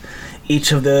up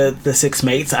each of the 6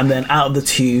 mates, and then out of the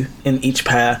 2 in each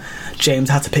pair, James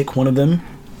had to pick one of them.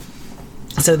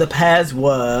 So the pairs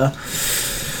were,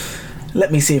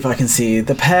 let me see if I can see.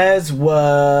 The pairs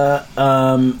were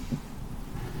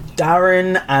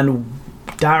Darren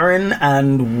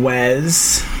and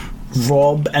Wes,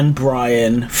 Rob and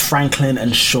Brian, Franklin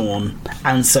and Sean.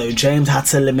 And so James had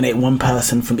to eliminate one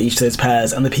person from each of those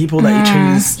pairs, and the people that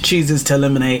he chooses to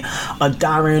eliminate are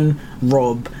Darren,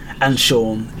 Rob and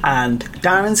Sean. And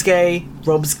Darren's gay,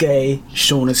 Rob's gay,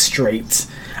 Sean is straight.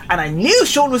 And I knew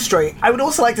Sean was straight. I would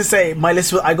also like to say my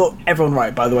list was, I got everyone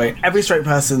right, by the way. Every straight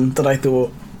person that I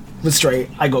thought was straight,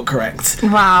 I got correct.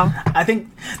 Wow. I think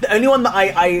the only one that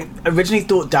I originally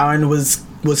thought Darren was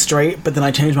straight, but then I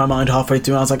changed my mind halfway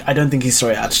through and I was like, I don't think he's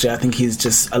straight actually. I think he's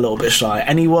just a little bit shy.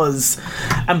 And he was.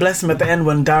 And bless him, at the end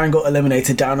when Darren got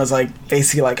eliminated, Darren was like,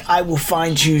 basically like, I will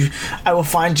find you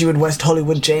in West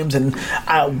Hollywood, James, and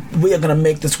we are going to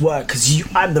make this work because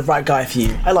I'm the right guy for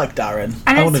you. I like Darren.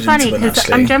 And I it's funny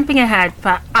because I'm jumping ahead,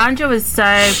 but Andrew was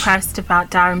so pressed about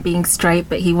Darren being straight,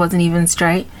 but he wasn't even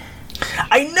straight.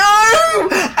 I know!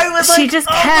 I was like, she just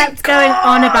kept going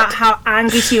on about how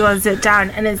angry she was at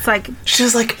Darren, and it's like, she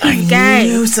was like, I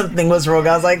knew something was wrong.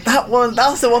 I was like, that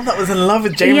was the one that was in love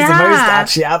with James the most,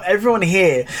 actually, out of everyone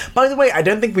here. By the way, I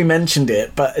don't think we mentioned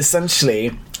it, but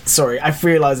essentially, sorry, I've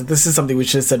realised that this is something we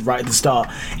should have said right at the start.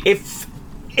 If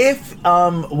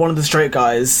one of the straight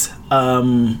guys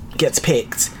gets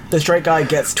picked, the straight guy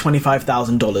gets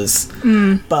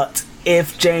 $25,000. But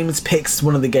if James picks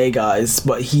one of the gay guys,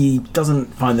 but he doesn't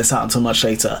find this out until much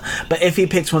later, but if he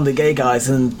picks one of the gay guys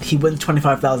and he wins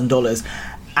 $25,000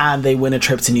 and they win a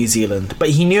trip to New Zealand.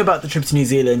 But he knew about the trip to New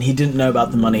Zealand, he didn't know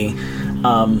about the money.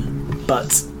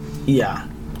 But yeah,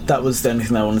 that was the only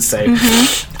thing I wanted to say.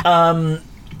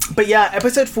 But yeah,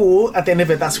 episode 4, at the end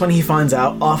of it, that's when he finds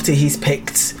out, after he's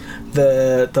picked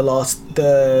the last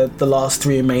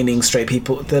 3 remaining straight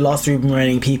people, the last 3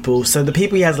 remaining people. So the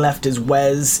people he has left is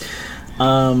Wes,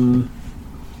 Brian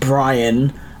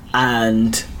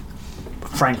and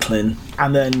Franklin.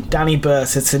 And then Danny Burr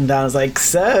sits him down and is like,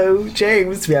 so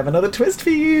James, we have another twist for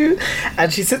you.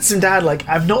 And she sits him down like,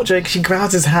 I'm not joking. She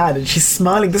grabs his hand and she's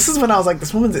smiling. This is when I was like,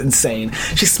 this woman's insane.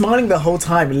 She's smiling the whole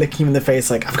time and looking him in the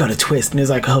face like, I've got a twist. And he's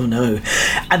like, oh no.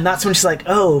 And that's when she's like,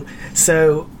 oh,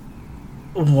 so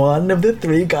one of the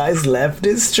 3 guys left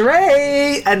is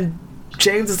straight. And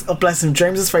James is, oh bless him,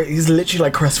 James is very, he's literally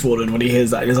like crestfallen when he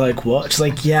hears that. He's like, what? She's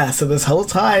like, yeah, so this whole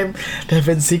time there have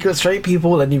been secret straight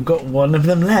people and you've got one of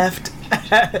them left.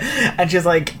 And she's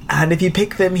like, and if you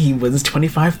pick them, he wins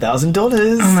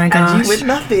 $25,000. Oh my gosh. And you win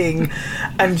nothing.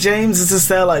 And James is just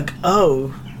there like,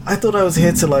 oh, I thought I was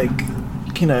here to like,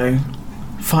 you know,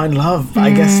 find love, but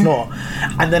I guess not.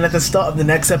 And then at the start of the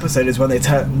next episode is when they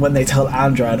tell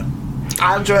Andra, and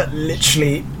Andra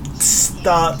literally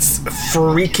starts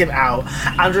freaking out.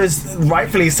 Andrea's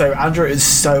rightfully so. Andrea is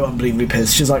so unbelievably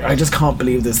pissed. She's like, I just can't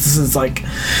believe this. This is like,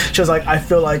 she was like, I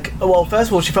feel like, well,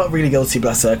 first of all, she felt really guilty,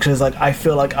 bless her, because she was like, I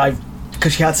feel like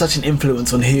because she had such an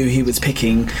influence on who he was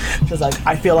picking. She was like,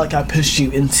 I feel like I pushed you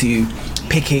into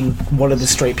picking one of the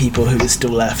straight people who is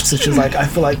still left. So she was like, I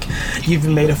feel like you've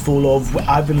been made a fool of,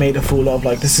 I've been made a fool of,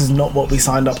 like, this is not what we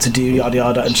signed up to do, yada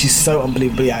yada. And she's so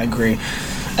unbelievably angry.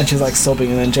 And she's like sobbing,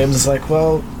 and then James is like,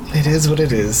 well, it is what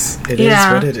it is. It is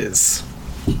what it is.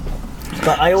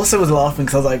 But I also was laughing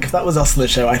because I was like, if that was us on the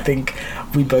show, I think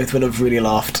we both would have really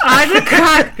laughed. I would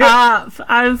crack up.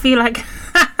 I would be like,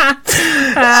 that's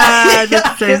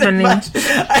so funny.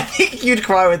 I think you'd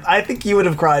cry with, I think you would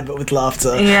have cried, but with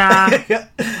laughter. Yeah.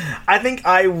 I think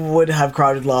I would have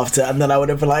cried with laughter, and then I would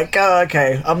have been like, oh,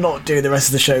 okay, I'm not doing the rest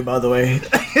of the show, by the way.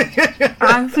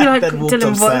 I feel like,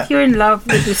 Dylan, what if you're in love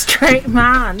with a straight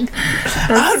man?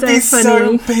 That's I'd be funny.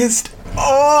 so pissed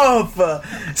off.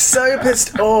 So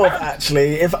pissed off,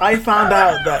 actually, if I found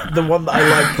out that the one that I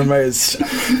liked the most,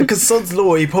 because Sod's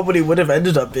Law, he probably would have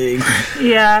ended up being.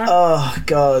 Yeah. Oh,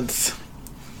 God.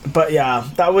 But yeah,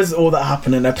 that was all that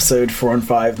happened in episode 4 and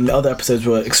 5, and the other episodes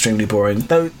were extremely boring.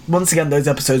 Though, once again, those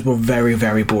episodes were very,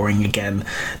 very boring again.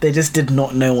 They just did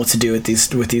not know what to do with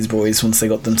these boys once they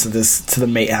got them to the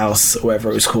mate house, or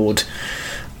whatever it was called.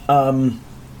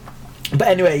 But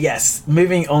anyway, yes,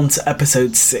 moving on to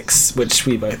episode 6, which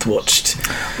we both watched.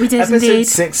 We did episode indeed.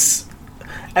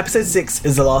 episode 6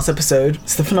 is the last episode.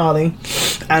 It's the finale.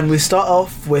 And we start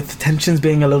off with tensions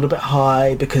being a little bit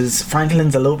high because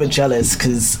Franklin's a little bit jealous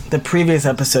because the previous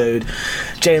episode,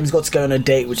 James got to go on a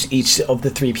date with each of the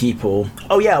 3 people.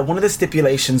 Oh yeah, one of the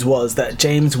stipulations was that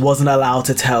James wasn't allowed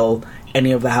to tell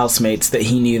any of the housemates that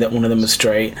he knew that one of them was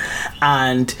straight.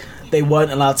 And they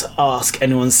weren't allowed to ask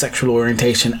anyone's sexual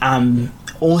orientation. And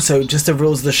also, just the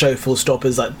rules of the show, full stop,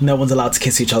 is like no one's allowed to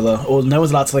kiss each other, or no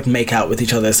one's allowed to like make out with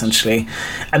each other, essentially.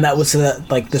 And that was so that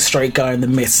like the straight guy in the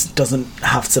mist doesn't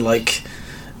have to like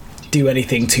do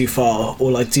anything too far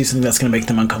or like do something that's going to make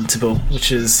them uncomfortable.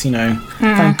 Which is, you know,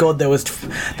 thank God they were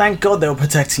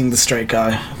protecting the straight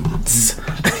guy.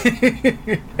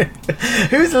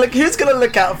 Who's going to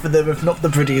look out for them if not the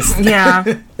producer? Yeah.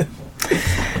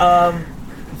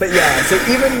 But yeah, so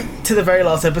even to the very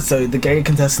last episode, the gay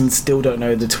contestants still don't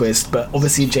know the twist, but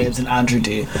obviously James and Andrew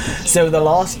do. So in the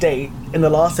last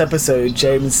episode,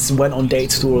 James went on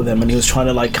dates with all of them and he was trying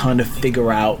to like kind of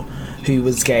figure out who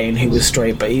was gay and who was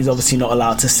straight, but he's obviously not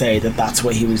allowed to say that that's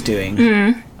what he was doing.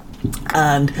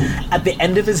 And at the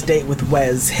end of his date with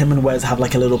Wes, him and Wes have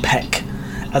like a little peck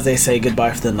as they say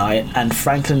goodbye for the night, and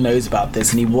Franklin knows about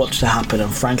this and he watched it happen, and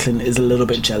Franklin is a little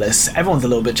bit jealous. Everyone's a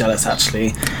little bit jealous actually,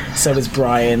 so is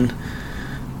Brian,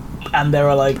 and they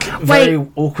were like very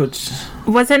awkward.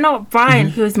 Was it not Brian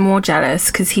who was more jealous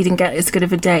because he didn't get as good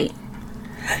of a date?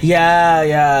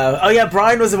 Yeah. Oh yeah,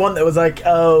 Brian was the one that was like,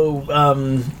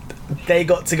 they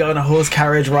got to go on a horse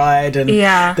carriage ride, and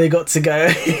they got to go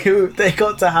they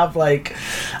got to have like,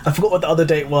 I forgot what the other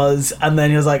date was, and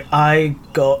then he was like, I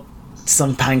got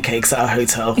some pancakes at a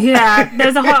hotel. Yeah,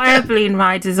 there's a hot air balloon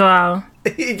ride as well.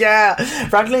 Yeah,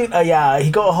 Franklin.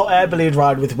 He got a hot air balloon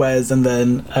ride with Wes, and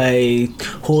then a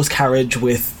horse carriage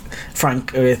with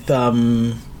Franklin.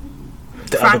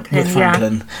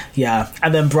 Yeah,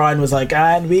 and then Brian was like,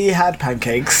 and we had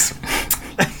pancakes.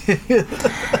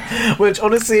 Which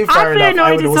honestly, fair enough.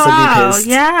 I would also be pissed.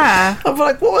 Yeah, I'm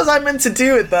like, what was I meant to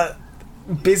do at that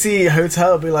busy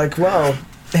hotel? Be like, well,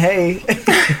 hey.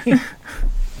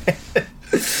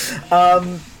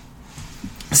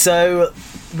 So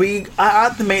we are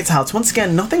at the mate's house. Once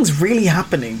again, nothing's really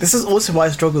happening. This is also why I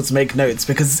struggle to make notes,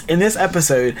 because in this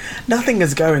episode, nothing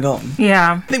is going on.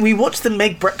 Yeah. We watched them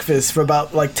make breakfast for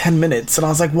about like 10 minutes, and I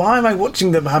was like, why am I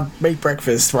watching them make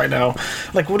breakfast right now?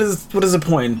 Like, what is the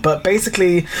point? But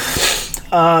basically,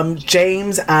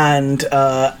 James and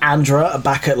Andra are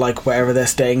back at like wherever they're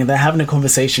staying, and they're having a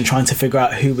conversation trying to figure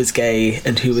out who was gay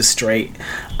and who was straight,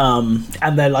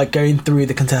 and they're like going through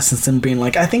the contestants and being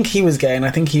like, I think he was gay and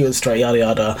I think he was straight, yada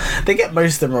yada. They get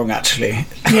most of them wrong actually.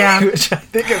 Yeah. Which I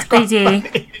think is quite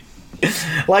funny.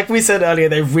 Like we said earlier,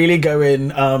 they really go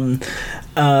in on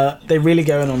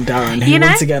Darren, who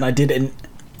once again I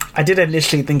did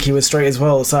initially think he was straight as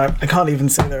well, so I can't even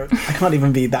say that. I can't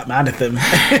even be that mad at them.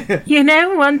 You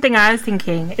know, one thing I was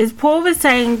thinking is Paul was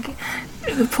one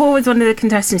of the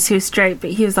contestants who was straight,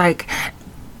 but he was like,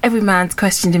 every man's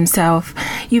questioned himself.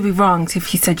 You'd be wrong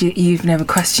if you said you've never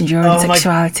questioned your own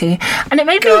sexuality. And it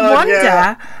made me wonder.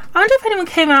 Yeah. I wonder if anyone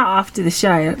came out after the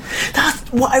show. That's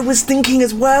what I was thinking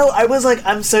as well. I was like,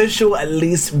 I'm so sure at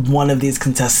least one of these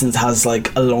contestants has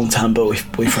like a long-term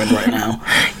boyfriend right now.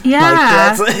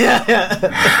 Yeah.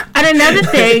 Yeah. And another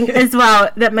thing as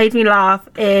well that made me laugh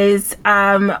is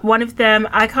one of them,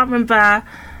 I can't remember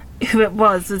who it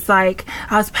was like,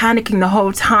 I was panicking the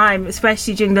whole time,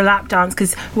 especially during the lap dance,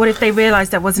 because what if they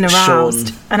realised I wasn't aroused?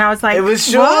 Sean. And I was like, it was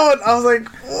Sean. What? I was like,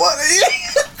 what are you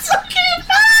talking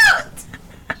about?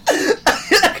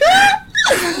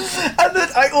 And then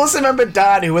I also remember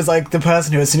Dan, who was like the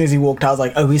person who, as soon as he walked out, I was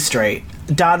like, oh, he's straight.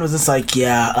 Dan was just like,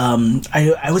 yeah,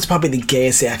 I was probably the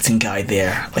gayest acting guy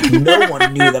there. Like, no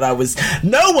one knew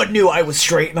I was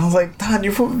straight. And I was like, Dan,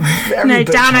 you're very No,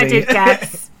 Dan, I did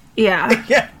guess. Yeah.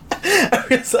 Yeah. I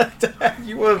was like, Dan,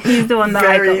 you were he's the one that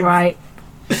I got right.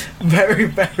 Very,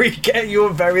 very gay. You were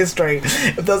very straight.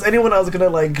 If there was anyone I was gonna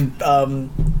like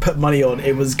put money on,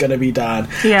 it was gonna be Dan.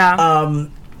 Yeah.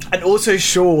 And also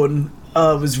Sean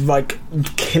was like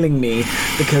killing me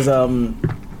because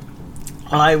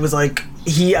I was like,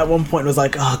 he at one point was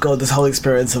like, oh god, this whole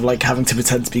experience of like having to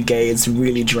pretend to be gay is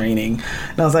really draining.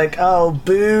 And I was like, oh,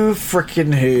 boo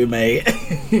frickin' who, mate.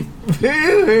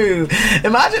 Boo hoo.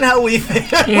 Imagine how we feel.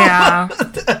 Yeah.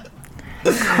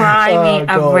 Cry me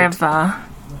a river.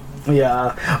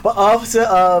 Yeah, but after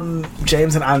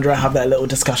James and Andra have that little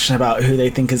discussion about who they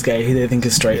think is gay, who they think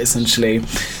is straight, essentially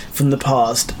from the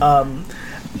past,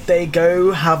 they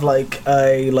go have like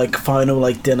a final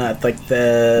like dinner at like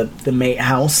the mate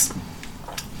house.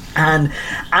 And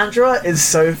Andra is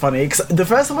so funny because the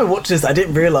first time I watched this, I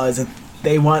didn't realise that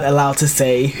they weren't allowed to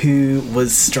say who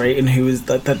was straight and who was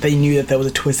that they knew that there was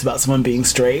a twist about someone being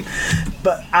straight.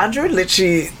 But Andrew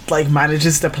literally like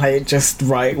manages to play it just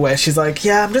right, where she's like,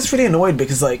 yeah, I'm just really annoyed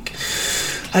because like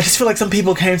I just feel like some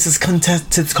people came to this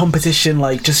competition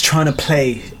like just trying to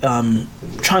play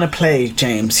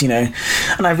James, you know,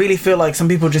 and I really feel like some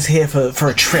people are just here for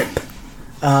a trip.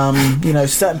 You know,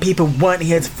 certain people weren't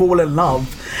here to fall in love,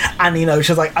 and you know,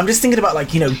 she was like, I'm just thinking about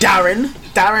like, you know,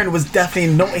 Darren was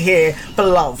definitely not here for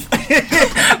love. But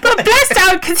bless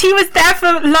Darren, because he was there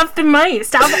for love the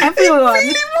most out of everyone. He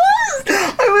really was.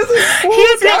 I was like, he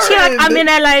was literally Darren. like, I'm in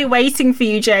LA waiting for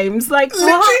you, James. Like,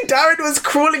 literally, what? Darren was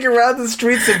crawling around the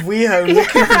streets of WeHo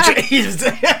looking for James.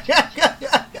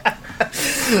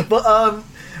 But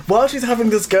while she's having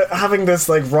this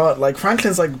like rot, like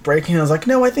Franklin's like breaking. I was like,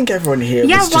 no, I think everyone here.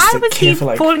 Yeah, was just, why like, was he for,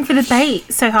 like, falling for the bait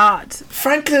so hard?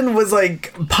 Franklin was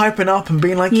like piping up and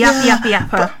being like,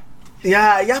 Yappa.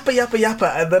 Yeah,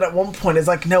 yappa. And then at one point, it's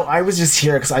like, no, I was just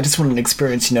here because I just want an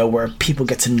experience, you know, where people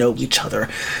get to know each other.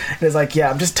 And it's like, yeah,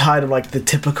 I'm just tired of like the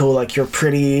typical, like, you're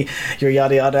pretty, you're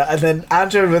yada yada. And then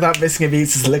Andrew, without missing a beat,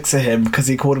 just looks at him because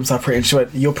he called himself pretty, and she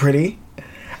went, you're pretty,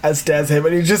 and stares at him,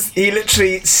 and he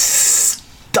literally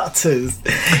stutters.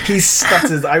 He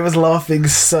stutters. I was laughing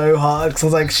so hard because I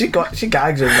was like, she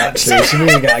gagged him actually. She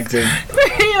really gagged him.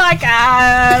 Really like,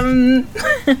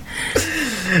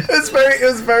 It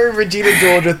was very Regina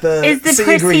George with the. Is the so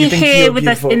you agree, pussy you think here you're with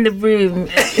beautiful. us in the room?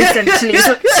 Essentially, is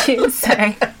what she was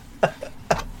saying.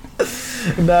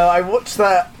 No, I watched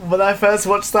that. When I first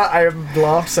watched that, I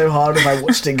laughed so hard. When I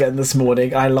watched it again this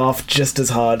morning, I laughed just as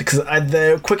hard because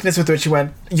the quickness with which she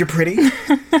went, "You're pretty."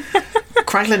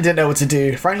 Franklin didn't know what to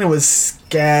do. Franklin was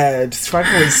scared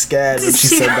when she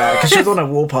said that because she was on a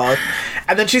warpath,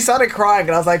 and then she started crying.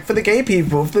 And I was like, for the gay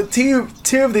people, for the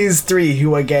two of these three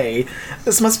who are gay,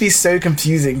 this must be so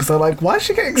confusing because I'm like, why is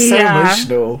she getting so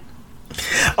emotional?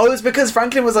 Oh, it's because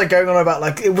Franklin was like going on about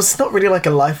like it was not really like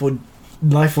a life or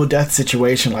death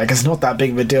situation. Like, it's not that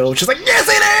big of a deal. She's like, yes,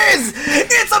 it is!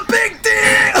 It's a big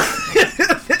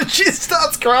deal! She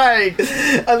starts crying.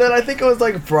 And then I think it was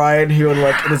like Brian who,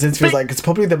 like, in his interview was like, it's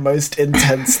probably the most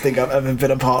intense thing I've ever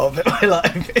been a part of in my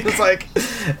life. It was like...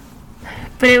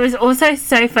 But it was also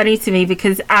so funny to me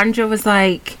because Andrew was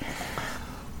like,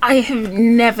 I have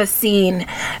never seen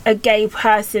a gay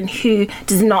person who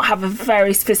does not have a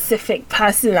very specific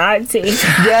personality.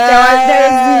 Yeah.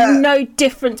 There is no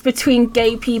difference between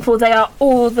gay people. They are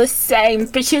all the same.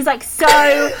 But she was like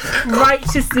so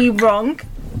righteously wrong.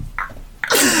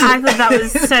 I thought that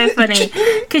was so funny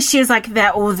because she was like,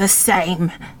 they're all the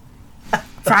same.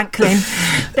 Franklin,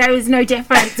 there is no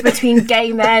difference between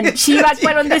gay men. She like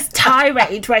went on this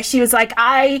tirade where she was like,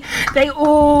 they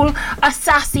all are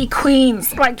sassy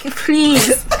queens, like,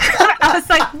 please. I was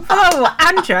like, oh,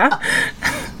 Andra.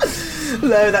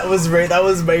 No, that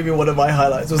was maybe one of my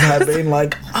highlights, was her being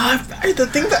like, the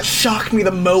thing that shocked me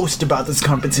the most about this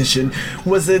competition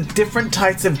was the different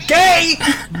types of gay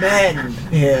men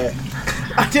here.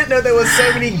 I didn't know there were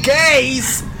so many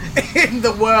gays in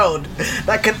the world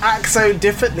that can act so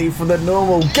differently from the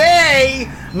normal gay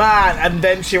man. And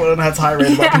then she went on her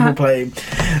tirade about people playing.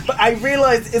 But I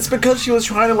realised it's because she was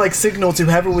trying to like signal to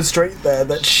whoever was straight there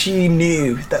that she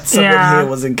knew that someone here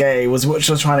wasn't gay, was what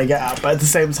she was trying to get at. But at the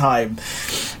same time,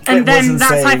 and then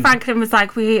that's why Franklin was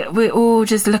like, we're all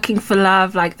just looking for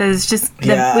love, like there's just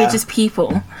we're just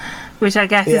people, which I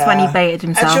guess is when he baited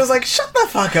himself. And she was like, shut the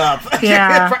fuck up.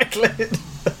 Franklin.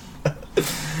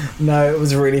 No, it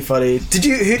was really funny.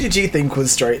 Who did you think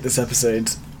was straight this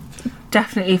episode?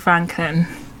 Definitely Franklin.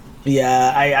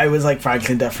 Yeah, I was like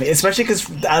Franklin, definitely. Especially because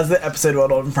as the episode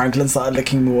went on, Franklin started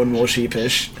looking more and more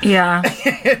sheepish. Yeah.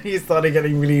 He started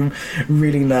getting really,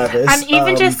 really nervous. And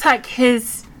even just like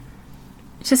his...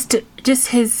 Just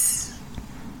his...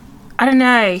 I don't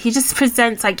know. He just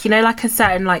presents like, you know, like a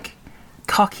certain like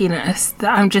cockiness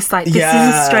that I'm just like, this is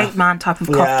a straight man type of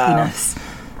cockiness.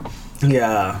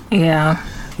 Yeah,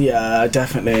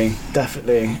 definitely.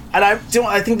 And I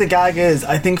think the gag is,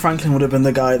 I think Franklin would have been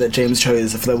the guy that James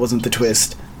chose if there wasn't the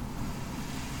twist.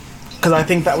 Because I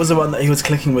think that was the one that he was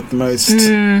clicking with the most.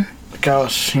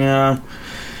 Gosh, yeah.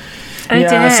 Oh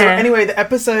dear. So anyway, the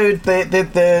episode,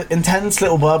 the intense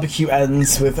little barbecue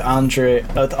ends with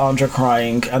Andra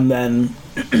crying, and then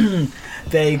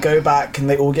they go back and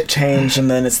they all get changed, and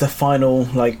then it's the final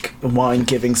like wine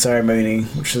giving ceremony,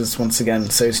 which is once again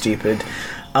so stupid.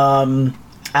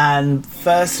 And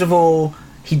first of all,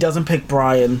 he doesn't pick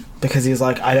Brian because he's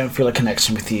like, I don't feel a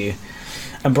connection with you.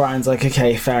 And Brian's like,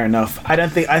 okay, fair enough. I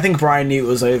think Brian knew it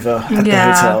was over at the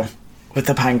hotel with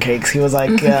the pancakes. He was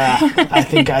like, I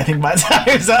think my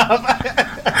time's up.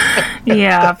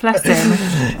 Yeah, bless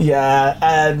him. Yeah,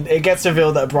 and it gets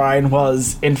revealed that Brian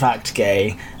was in fact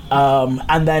gay.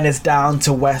 And then it's down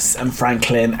to Wes and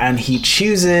Franklin, and he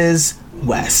chooses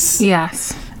Wes.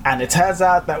 Yes. And it turns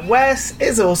out that Wes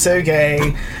is also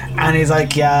gay, and he's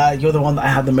like, yeah, you're the one that I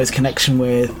had the most connection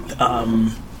with.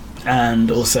 And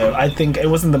also, I think it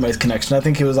wasn't the most connection. I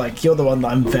think he was like, you're the one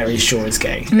that I'm very sure is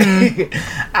gay.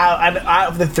 And out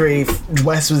of the three,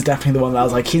 Wes was definitely the one that I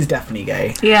was like, he's definitely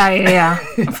gay. Yeah,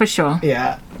 for sure.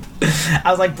 Yeah. I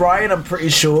was like, Brian, I'm pretty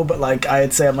sure, but like,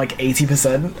 I'd say I'm like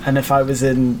 80%. And if I was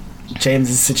in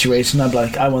James's situation, I'd be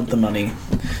like, I want the money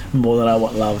more than I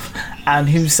want love. And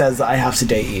who says that I have to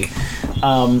date you?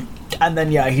 And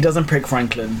then, yeah, he doesn't prick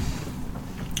Franklin,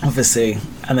 obviously.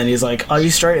 And then he's like, are you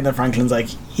straight? And then Franklin's like,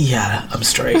 yeah, I'm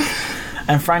straight.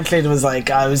 And Franklin was like,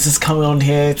 I was just coming on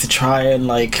here to try and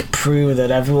like prove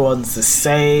that everyone's the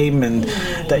same and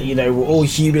that, you know, we're all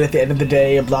human at the end of the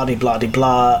day, blah de blah de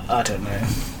blah. I don't know.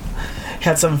 He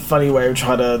had some funny way of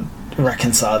trying to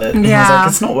reconcile it. And I was like,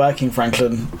 it's not working,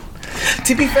 Franklin.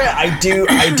 To be fair, I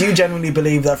do genuinely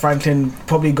believe that Franklin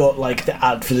probably got like the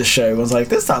ad for the show and was like,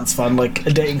 this sounds fun, like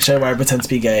a dating show where I pretend to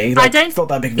be gay. Like, it's not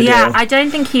that big of a deal. Yeah, I don't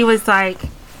think he was like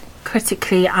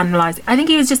critically analysing. I think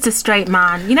he was just a straight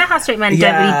man. You know how straight men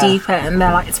don't really deep it, and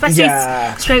they're like, especially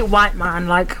straight white man,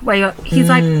 like where he's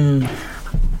like,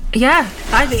 yeah.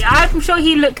 I'm sure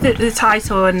he looked at the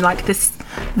title and like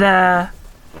the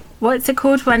what's it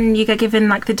called when you get given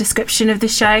like the description of the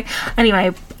show?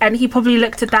 Anyway, and he probably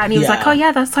looked at that and he was like, oh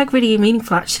yeah, that's like really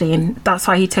meaningful actually, and that's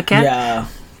why he took it. Yeah.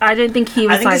 I don't think he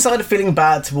was. I think he started feeling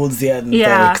bad towards the end.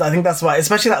 Yeah, because I think that's why,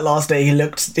 especially that last day, he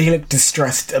looked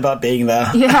distressed about being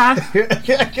there. Yeah.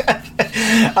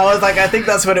 I was like, I think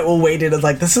that's when it all weighed in. I was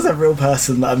like, this is a real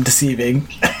person that I'm deceiving.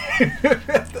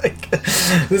 Like,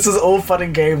 this was all fun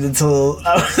and games until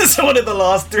I was one of the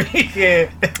last three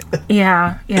here.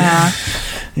 Yeah.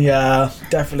 Yeah,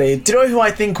 definitely. Do you know who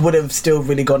I think would have still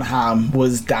really gone ham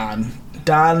was Dan.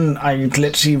 Dan, I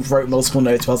literally wrote multiple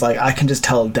notes where I was like, I can just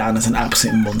tell Dan is an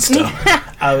absolute monster.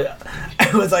 I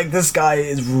was like, this guy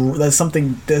is, there's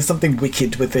something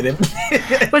wicked within him.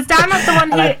 Was Dan not the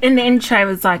one who in the intro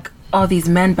was like, oh, these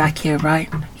men back here, right?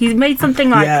 He made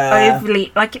something like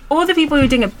overly, like all the people who were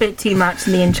doing a bit too much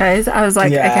in the intros. I was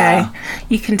like, okay,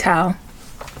 you can tell.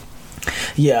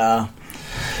 Yeah,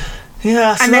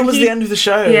 so that was the end of the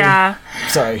show. Yeah.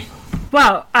 Sorry.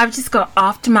 Well, I've just got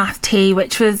Aftermath Tea,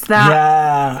 which was that.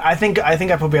 Yeah, I think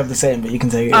I probably have the same, but you can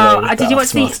take it. Oh, did you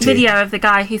watch the video of the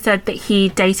guy who said that he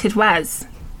dated Wes?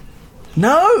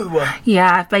 No.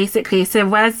 Yeah, basically. So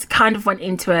Wes kind of went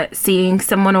into it seeing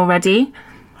someone already.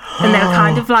 And they were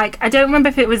kind of like, I don't remember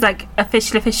if it was like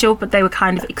official, but they were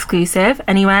kind of exclusive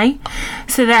anyway.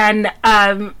 So then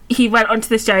he went onto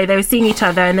the show, they were seeing each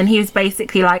other, and then he was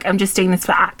basically like, I'm just doing this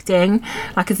for acting,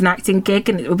 like as an acting gig,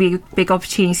 and it will be a big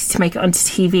opportunity to make it onto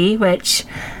TV, which...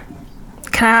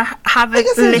 Can I have a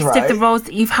list of the roles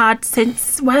that you've had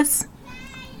since Wes?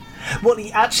 Well,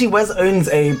 Wes owns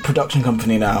a production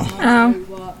company now.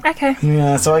 Oh, okay.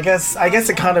 Yeah, so I guess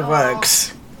it kind of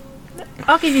works.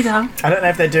 I'll give you that. I don't know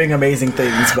if they're doing amazing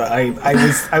things, but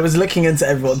I was looking into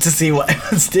everyone to see what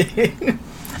everyone's doing.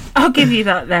 I'll give you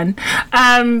that then.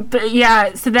 But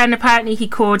yeah, so then apparently he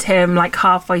called him like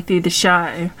halfway through the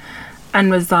show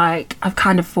and was like, I've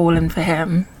kind of fallen for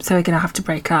him, so we're going to have to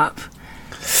break up.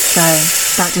 So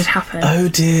that did happen. Oh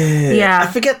dear. Yeah. I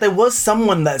forget, there was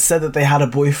someone that said that they had a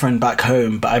boyfriend back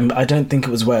home, but I don't think it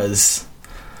was Wes.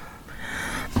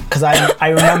 Because I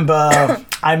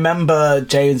remember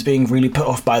James being really put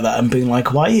off by that and being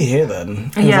like, why are you here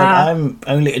then? He was like, I'm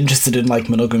only interested in like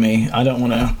monogamy. I don't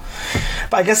want to.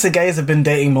 But I guess the gays have been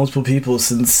dating multiple people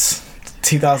since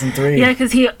 2003. Yeah,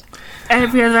 because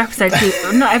every other episode,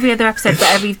 not every other episode, but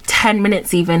every 10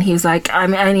 minutes even, he was like,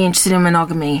 I'm only interested in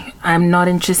monogamy. I'm not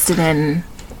interested in...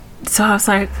 So I was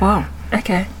like, wow,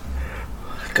 okay.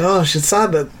 Gosh, it's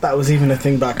sad that was even a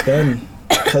thing back then.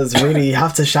 Because really, you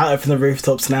have to shout it from the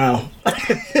rooftops now.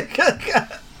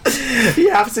 You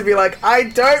have to be like, I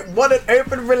don't want an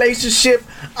open relationship.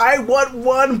 I want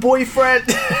one boyfriend.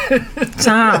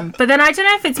 Damn. But then I don't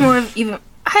know if it's more of even...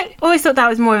 I always thought that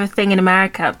was more of a thing in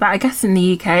America, but I guess in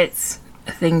the UK it's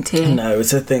a thing too. No,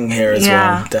 it's a thing here as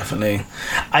well, definitely.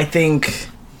 I think...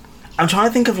 I'm trying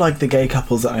to think of like the gay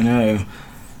couples that I know,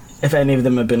 if any of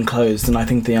them have been closed, and I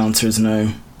think the answer is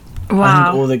no. Wow. I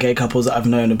think all the gay couples that I've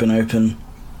known have been open.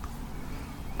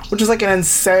 Which is like an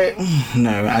insane...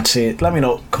 No, actually, let me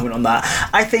not comment on that.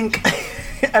 I think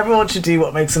everyone should do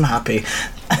what makes them happy.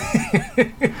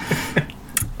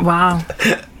 Wow.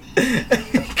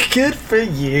 Good for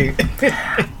you.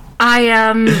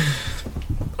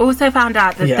 also found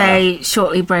out that Yeah. they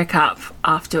shortly broke up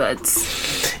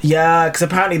afterwards. Yeah, because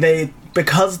apparently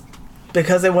because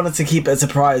they wanted to keep it a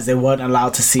surprise, they weren't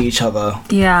allowed to see each other.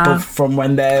 Yeah. From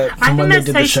when they I think did that's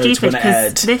the so show to stupid when it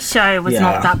aired. because this show was Yeah.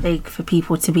 not that big for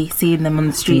people to be seeing them on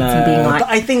the streets and being like, but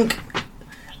I think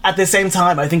at the same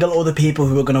time, I think a lot of the people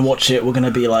who were going to watch it were going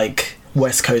to be like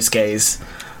West Coast gays.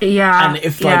 yeah. And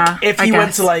if I you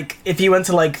went guess.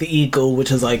 to the Eagle,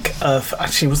 which is like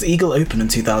actually was the Eagle open in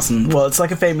 2000? Well, it's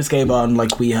like a famous gay bar in like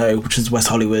WeHo, which is West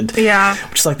Hollywood. Yeah.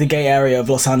 Which is like the gay area of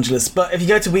Los Angeles. But if you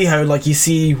go to WeHo, like you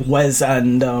see Wes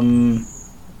and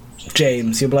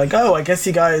James, you'll be like, oh, I guess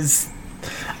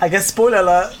spoiler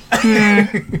alert.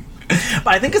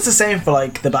 But I think it's the same for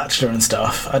like The Bachelor and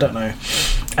stuff. I don't know.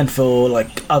 And for like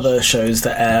other shows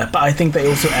that air. But I think they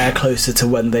also air closer to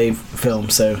when they film,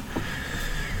 so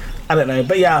I don't know.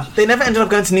 But yeah, they never ended up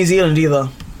going to New Zealand either.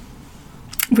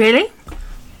 Really?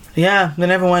 Yeah, they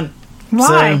never went.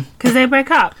 Why? Because they broke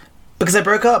up. Because they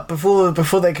broke up before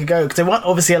they could go. Because they weren't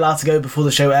obviously allowed to go before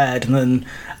the show aired. And then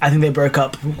I think they broke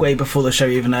up way before the show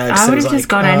even aired. I so would it have was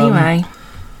just like, gone anyway.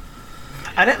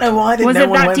 I don't know why. Was it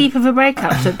that deep of a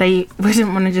breakup that they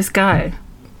wouldn't want to just go?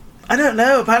 I don't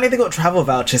know. Apparently they got travel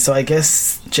vouchers, so I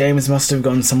guess James must have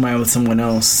gone somewhere with someone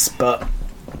else. But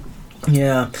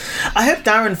yeah, I hope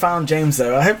Darren found James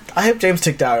though. I hope James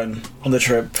took Darren on the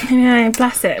trip. Yeah,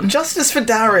 bless him. Justice for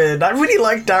Darren. I really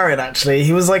liked Darren actually.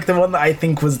 He was like the one that I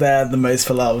think was there the most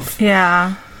for love.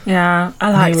 Yeah, I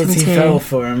liked him He too. fell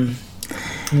for him.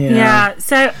 Yeah.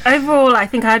 So overall, I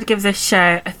think I'd give this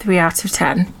show a 3 out of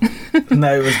 10.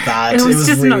 No, it was bad. It was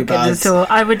just really not bad. good at all.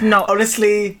 I would not.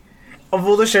 Honestly, of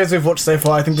all the shows we've watched so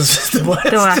far, I think this is the worst.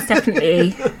 The worst,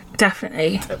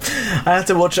 definitely. I had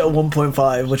to watch it at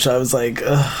 1.5, which I was like,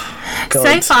 ugh,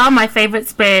 God. So far, my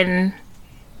favourite's been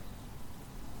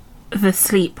the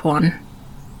sleep one.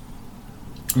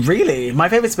 Really? My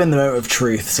favourite's been The Moment of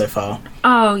Truth so far.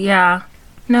 Oh, yeah.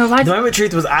 No, The Moment of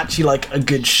Truth was actually like a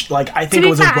good I think be it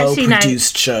was fair, a actually, no.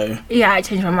 well-produced show. Yeah, I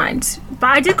changed my mind. But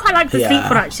I did quite like the Yeah. sleep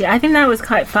one, actually. I think that was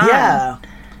quite fun. Yeah.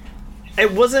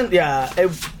 It wasn't,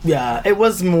 it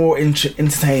was more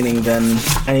entertaining than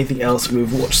anything else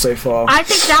we've watched so far. I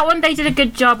think that one, they did a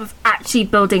good job of actually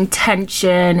building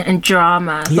tension and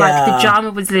drama. Like, Yeah. the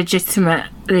drama was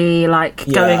legitimately,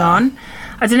 going Yeah. on.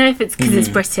 I don't know if it's because it's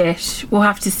British. We'll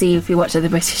have to see if we watch other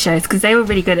British shows, because they were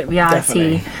really good at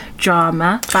reality Definitely.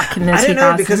 drama back in the 2000s. I don't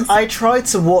know, because I tried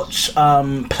to watch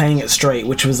Playing It Straight,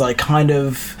 which was like kind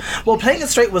of... Well, Playing It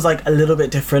Straight was like a little bit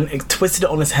different. It twisted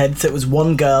it on its head, so it was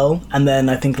one girl and then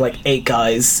I think like 8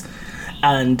 guys.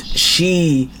 And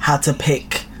she had to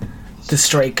pick the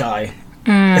straight guy,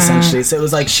 essentially. So it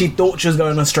was like she thought she was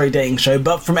going on a straight dating show,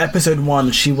 but from episode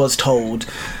 1 she was told...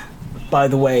 By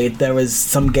the way, there is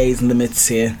some gays in the midst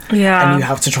here, Yeah. and you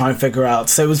have to try and figure out.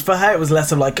 So it was for her. It was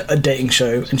less of like a dating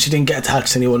show, and she didn't get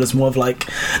attached to anyone. It was more of like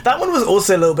that one was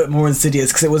also a little bit more insidious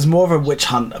because it was more of a witch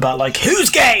hunt about like who's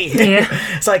gay. Yeah.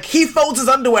 It's like he folds his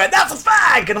underwear. That's a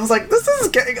fag, and I was like, this is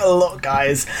getting a lot,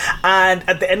 guys. And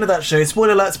at the end of that show,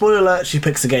 spoiler alert, she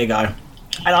picks a gay guy.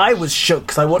 And I was shook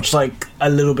because I watched like a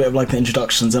little bit of like the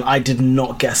introductions, and I did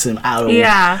not guess him at all.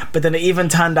 Yeah. But then it even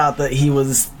turned out that he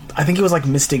was. I think he was like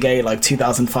Mr. Gay, like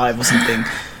 2005 or something.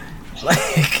 Like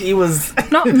he was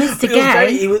Not Mr.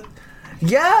 Gay. He was,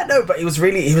 yeah, no, but he was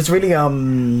really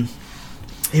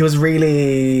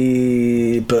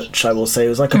butch. I will say he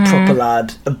was like a proper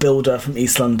lad, a builder from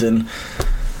East London.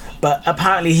 But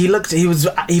apparently he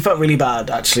felt really bad,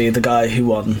 actually, the guy who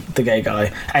won, the gay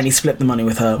guy, and he split the money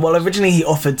with her. Well, originally he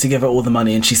offered to give her all the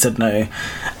money and she said no.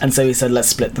 And so he said, let's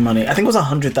split the money. I think it was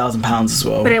 £100,000 as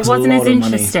well. But it was wasn't a as lot of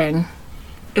money. interesting.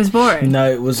 It was boring.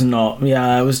 No, it was not.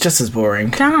 Yeah, it was just as boring.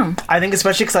 Damn. I think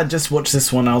especially because I just watched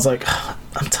this one, I was like,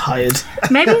 I'm tired.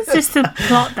 Maybe it's just the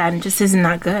plot then just isn't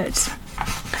that good.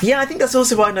 Yeah, I think that's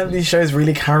also why none of these shows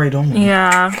really carried on.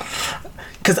 Yeah.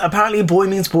 Because apparently Boy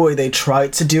Meets Boy, they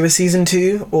tried to do a season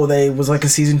 2, or they was like a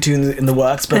season 2 in the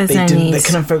works, but There's they no didn't. need. They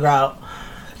couldn't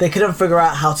figure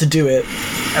out how to do it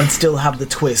and still have the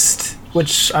twist,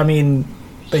 which I mean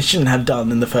they shouldn't have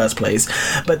done in the first place.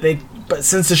 But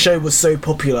since the show was so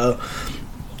popular,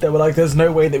 they were like, "There's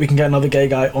no way that we can get another gay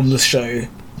guy on the show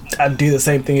and do the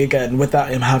same thing again without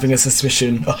him having a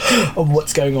suspicion of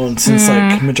what's going on." Since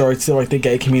like majority of like the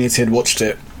gay community had watched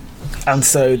it. And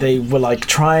so they were like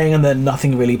trying, and then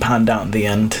nothing really panned out in the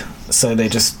end. So they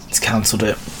just cancelled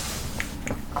it.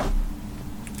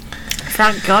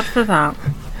 Thank God for that.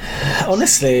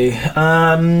 Honestly,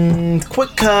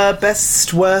 quick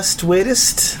best, worst,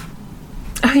 weirdest.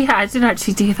 Oh yeah, I didn't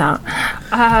actually do that.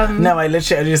 No, I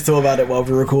just thought about it while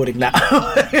we're recording now.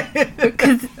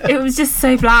 Because it was just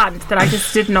so bland that I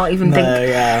just did not even think.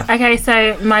 Yeah. Okay,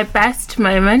 so my best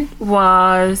moment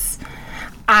was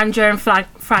Andrew and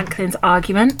Franklin's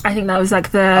argument. I think that was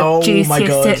like the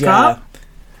juiciest it got.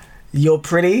 You're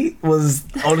Pretty was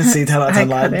honestly 10 out of 10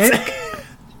 lines.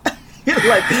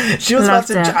 Like, she was about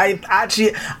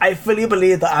to... I fully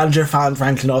believe that Andrew found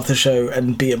Franklin off the show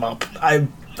and beat him up.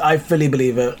 I fully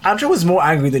believe it. Andrew was more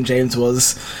angry than James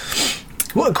was.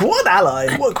 What an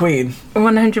ally. What a queen.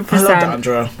 100%. I loved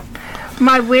Andrew.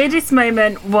 My weirdest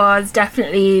moment was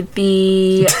definitely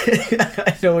the...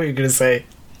 I know what you're going to say.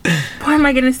 What am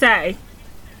I going to say?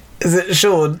 Is it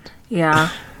Sean? Yeah.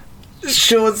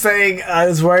 Sean saying, I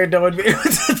was worried no one would be able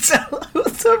to tell I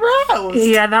was aroused.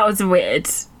 Yeah, that was weird.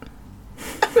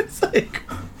 I was like...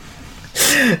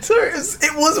 Sorry,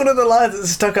 it was one of the lines that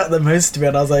stuck out the most to me,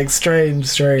 and I was like,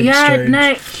 strange. Yeah,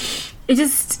 no, it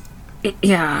just... It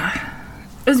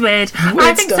was weird.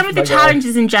 I think some of the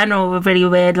challenges in general were really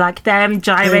weird, like them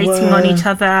gyrating on each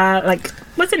other, like,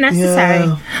 wasn't necessary.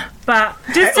 Yeah. But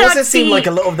just it also seemed like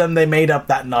a lot of them they made up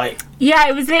that night. Yeah,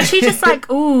 it was literally just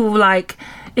like, ooh, like...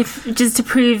 If just to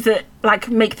prove that, like,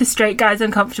 make the straight guys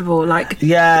uncomfortable, like,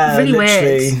 really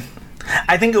literally. Weird.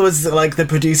 I think it was like the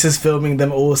producers filming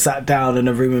them all sat down in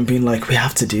a room and being like, we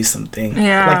have to do something.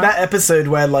 Yeah. Like that episode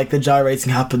where like the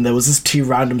gyrating happened, there was just 2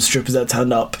 random strippers that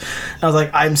turned up. And I was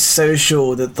like, I'm so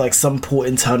sure that like some poor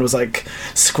intern was like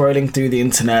scrolling through the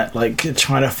internet, like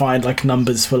trying to find like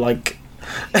numbers for like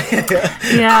quick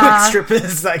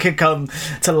strippers that could come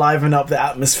to liven up the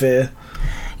atmosphere.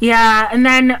 Yeah, and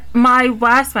then my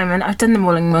worst moment, I've done them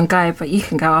all in one go, but you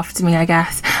can go after me, I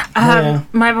guess.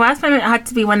 My worst moment had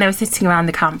to be when they were sitting around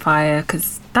the campfire,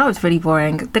 because that was really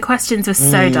boring. The questions were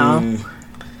so dull.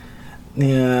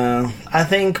 Yeah, I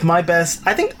think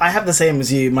I have the same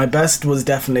as you. My best was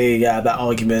definitely, that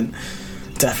argument.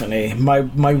 Definitely.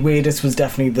 My weirdest was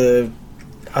definitely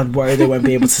I'd worry they won't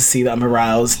be able to see that I'm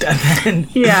aroused. And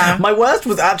then my worst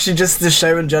was actually just the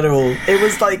show in general. It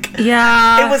was like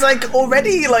it was like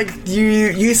already like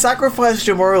you sacrificed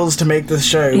your morals to make this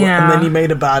show and then you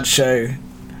made a bad show.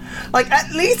 Like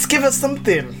at least give us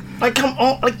something. Like come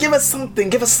on, like give us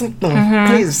something.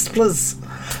 Please.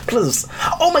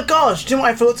 Oh my gosh, do you know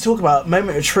what I forgot to talk about?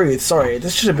 Moment of truth. Sorry,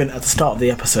 this should have been at the start of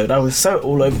the episode. I was so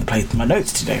all over the place with my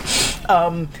notes today.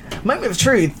 Moment of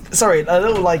truth. Sorry, a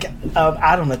little like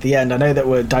add-on at the end. I know that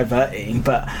we're diverting,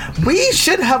 but we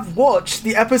should have watched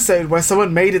the episode where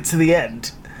someone made it to the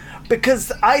end,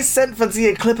 because I sent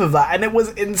Fazia a clip of that and it was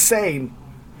insane.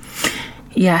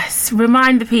 Yes,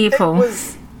 remind the people. It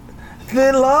was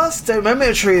the last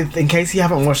moment of truth. In case you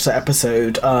haven't watched that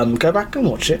episode, go back and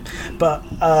watch it. But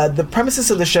the premises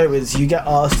of the show is you get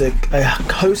asked a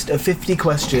host of 50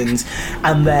 questions,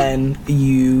 and then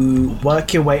you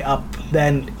work your way up.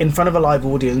 Then in front of a live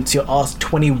audience, you're asked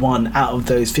 21 out of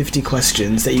those 50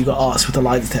 questions that you got asked with a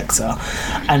lie detector,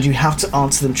 and you have to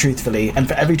answer them truthfully. And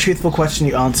for every truthful question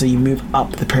you answer, you move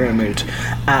up the pyramid.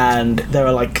 And there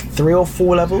are like 3 or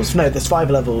 4 levels. No, there's 5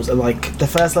 levels. And like the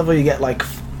first level, you get like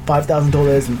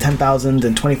 $5,000 and $10,000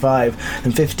 and $25,000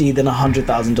 and $50,000 then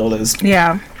 $100,000.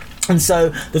 Yeah. And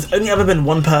so there's only ever been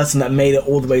one person that made it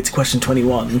all the way to question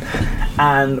 21,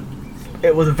 and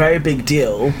it was a very big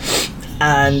deal.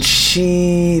 And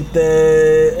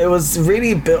it was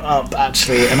really built up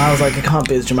actually, and I was like, I can't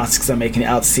be as dramatic as I'm making it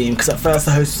out to seem, because at first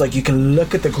the host was like, you can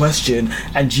look at the question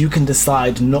and you can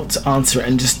decide not to answer it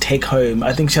and just take home.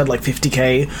 I think she had like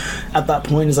 50k at that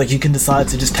point. It's like, you can decide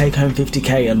to just take home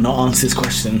 50k and not answer this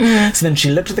question. So then she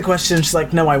looked at the question and she's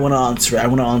like, no, I want to answer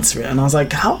it. And I was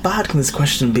like, how bad can this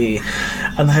question be?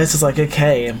 And the host was like,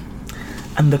 okay.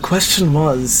 And the question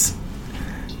was,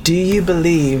 do you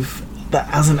believe that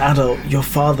as an adult your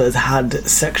father's had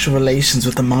sexual relations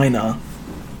with a minor?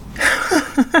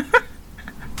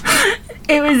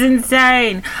 It was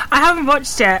insane. I haven't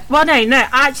watched it. Well, no, I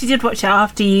actually did watch it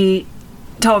after you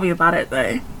told me about it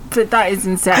though. But that is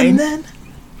insane.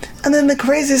 And then the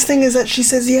craziest thing is that she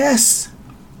says yes.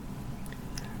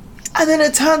 And then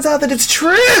it turns out that it's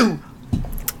true.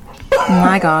 Oh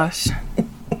my gosh.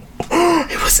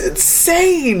 It was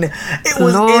insane. It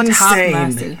was Lord insane.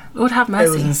 Have mercy. Lord have mercy. It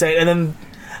was insane. And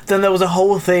then there was a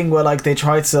whole thing where like they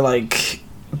tried to like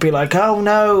be like, oh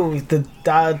no, the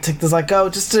dad was like, oh,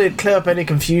 just to clear up any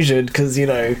confusion, because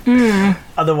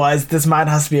otherwise this man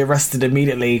has to be arrested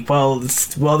immediately. Well,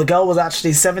 the girl was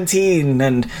actually 17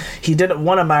 and he didn't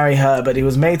want to marry her, but he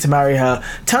was made to marry her.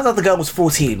 Turns out the girl was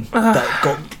 14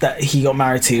 that he got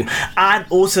married to. And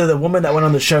also the woman that went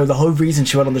on the show, the whole reason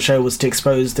she went on the show was to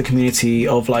expose the community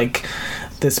of like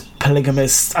this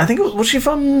polygamist. I think was she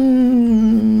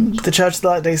from the Church of the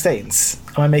Latter-day Saints?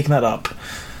 Am I making that up?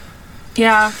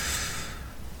 Yeah.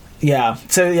 Yeah.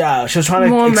 So yeah, she was trying to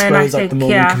Mormon, expose I like the think,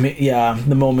 Mormon, yeah.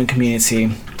 the Mormon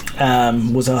community.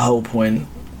 Was her whole point.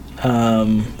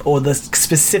 Or the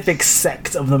specific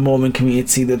sect of the Mormon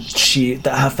community that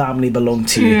her family belonged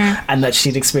to, and that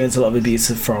she'd experienced a lot of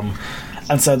abuse from,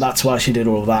 and so that's why she did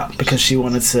all of that, because she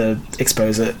wanted to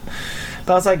expose it.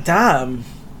 But I was like, damn,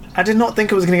 I did not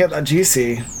think it was going to get that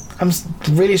juicy. I'm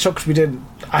really shocked we did.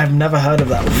 I've never heard of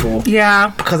that before.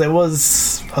 Yeah. Because it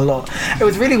was a lot. It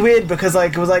was really weird because,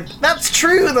 like, it was like, that's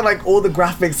true. And then, like, all the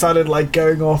graphics started, like,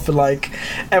 going off and, like,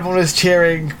 everyone was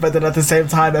cheering. But then at the same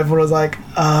time, everyone was like,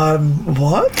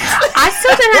 what? I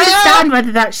still don't understand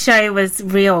whether that show was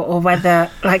real or whether,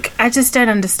 like, I just don't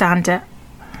understand it.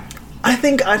 I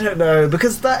don't know,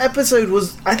 because I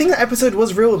think that episode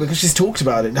was real because she's talked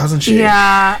about it, hasn't she?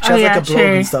 Yeah. She has like a blog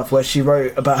true. and stuff where she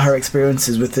wrote about her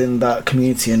experiences within that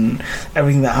community and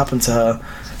everything that happened to her.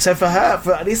 So for her,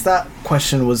 at least that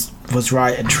question was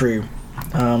right and true.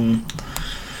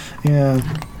 Yeah.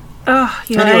 Oh,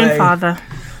 your Anyway. own father.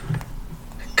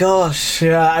 Gosh,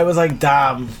 yeah, I was like,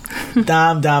 damn.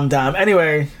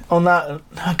 Anyway, on that,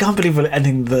 I can't believe we're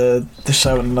ending the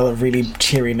show on another really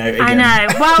cheery note again. I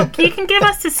know. Well, you can give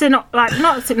us not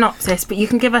a synopsis, but you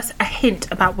can give us a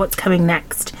hint about what's coming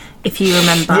next, if you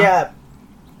remember. Yeah.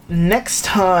 Next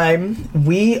time,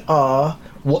 we are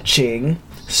watching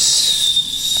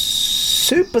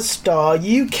Superstar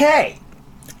UK.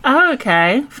 Oh,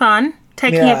 okay. Fun.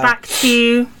 Bringing it back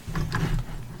home.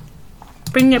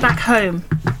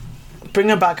 Bring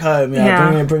it back home,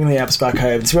 yeah. Bring the apps back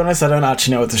home. To be honest, I don't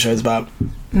actually know what the show's about.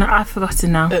 No, I've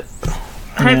forgotten now.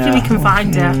 Hopefully we can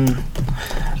find it.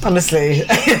 Honestly,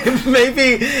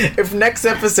 maybe if next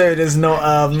episode is not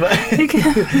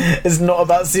is not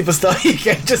about Superstar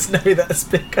UK, just know that's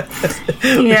because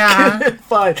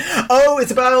fine. Oh,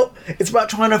 it's about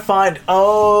trying to find.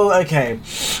 Oh, okay.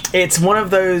 It's one of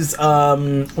those.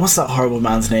 What's that horrible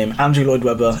man's name? Andrew Lloyd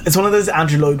Webber. It's one of those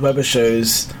Andrew Lloyd Webber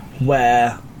shows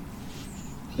where.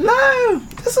 No,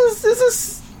 this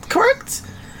is correct.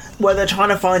 Where they're trying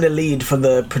to find a lead for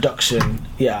the production,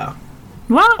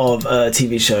 What? of a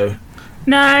TV show.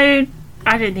 No, I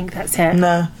don't think that's it.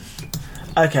 No.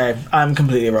 Okay, I'm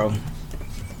completely wrong.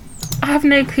 I have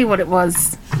no clue what it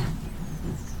was.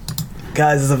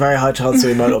 Guys, there's a very high chance that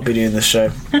we might not be doing this show.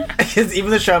 Because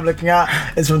even the show I'm looking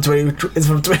at is from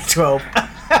 2012.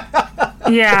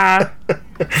 Yeah.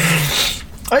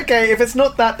 Okay, if it's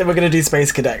not that, then we're going to do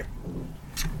Space Cadet.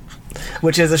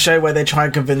 Which is a show where they try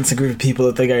and convince a group of people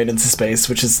that they're going into space,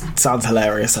 which sounds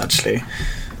hilarious, actually.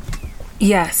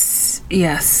 Yes.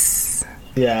 Yeah,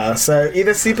 so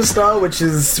either Superstar, which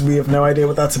is, we have no idea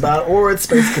what that's about, or it's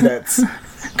Space Cadets.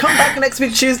 Come back next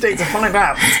week Tuesday to find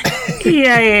out.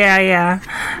 Yeah.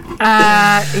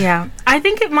 I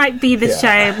think it might be the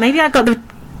show. Maybe I got the...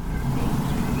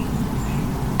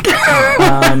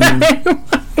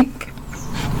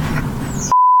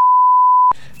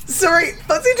 Sorry,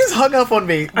 Fuzzy just hung up on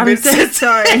me. I'm so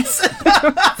sorry.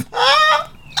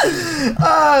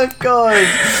 Oh, God.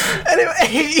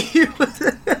 Anyway,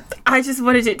 I just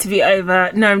wanted it to be over.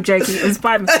 No, I'm joking. It was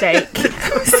by mistake.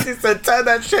 Fuzzy said, turn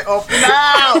that shit off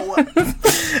now.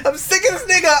 I'm sick of this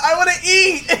nigga. I want to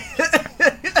eat.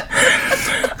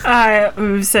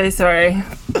 I'm so sorry.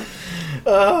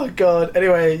 Oh, God.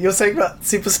 Anyway, you're saying about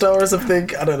Superstar or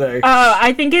something? I don't know. Oh,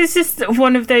 I think it's just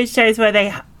one of those shows where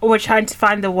they were trying to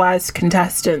find the worst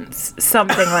contestants.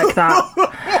 Something like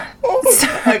that.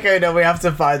 Okay, no, we have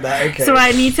to find that. Okay. So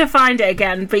I need to find it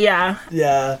again, but yeah.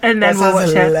 Yeah. And then we'll watch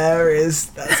it. That sounds hilarious.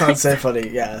 That sounds so funny,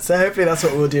 yeah. So hopefully that's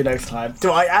what we'll do next time.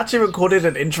 So I actually recorded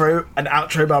an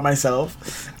outro by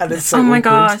myself, and it's so Oh my awkward.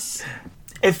 gosh.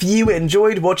 If you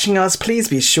enjoyed watching us, please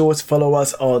be sure to follow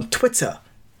us on Twitter,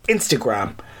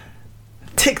 Instagram,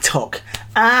 TikTok,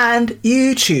 and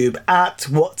YouTube at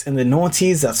What in the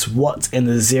Naughties. That's What in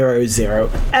the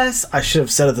 00S. I should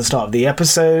have said at the start of the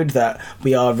episode that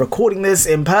we are recording this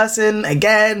in person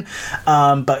again,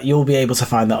 but you'll be able to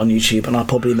find that on YouTube, and I'll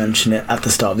probably mention it at the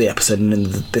start of the episode and in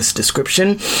this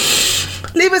description.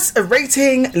 Leave us a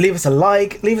rating, leave us a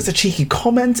like, leave us a cheeky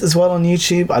comment as well on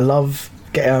YouTube. I love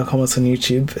getting our comments on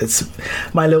YouTube. It's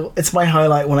my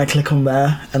highlight when I click on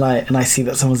there and I see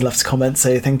that someone's left a comment.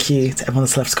 So thank you to everyone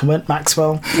that's left a comment.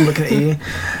 Maxwell, I'm looking at you.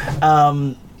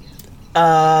 And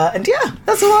yeah,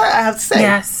 that's all I have to say.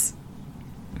 Yes.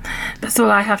 That's all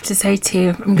I have to say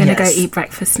too. I'm going to go eat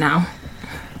breakfast now.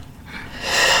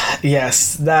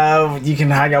 Yes, now you can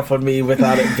hang up on me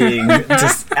without it being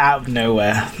just out of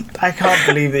nowhere. I can't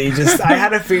believe that I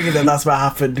had a feeling that that's what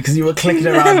happened because you were clicking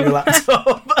around your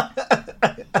laptop.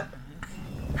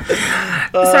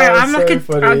 Sorry, I'm like a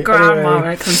funny. grandma Anyway.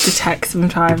 when it comes to tech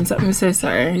sometimes. I'm so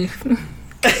sorry.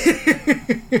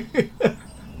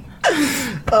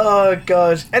 Oh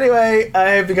gosh. Anyway,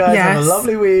 I hope you guys have a Yes.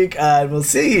 lovely week, and we'll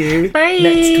see you Bye.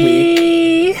 next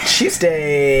week,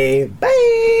 Tuesday.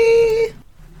 Bye.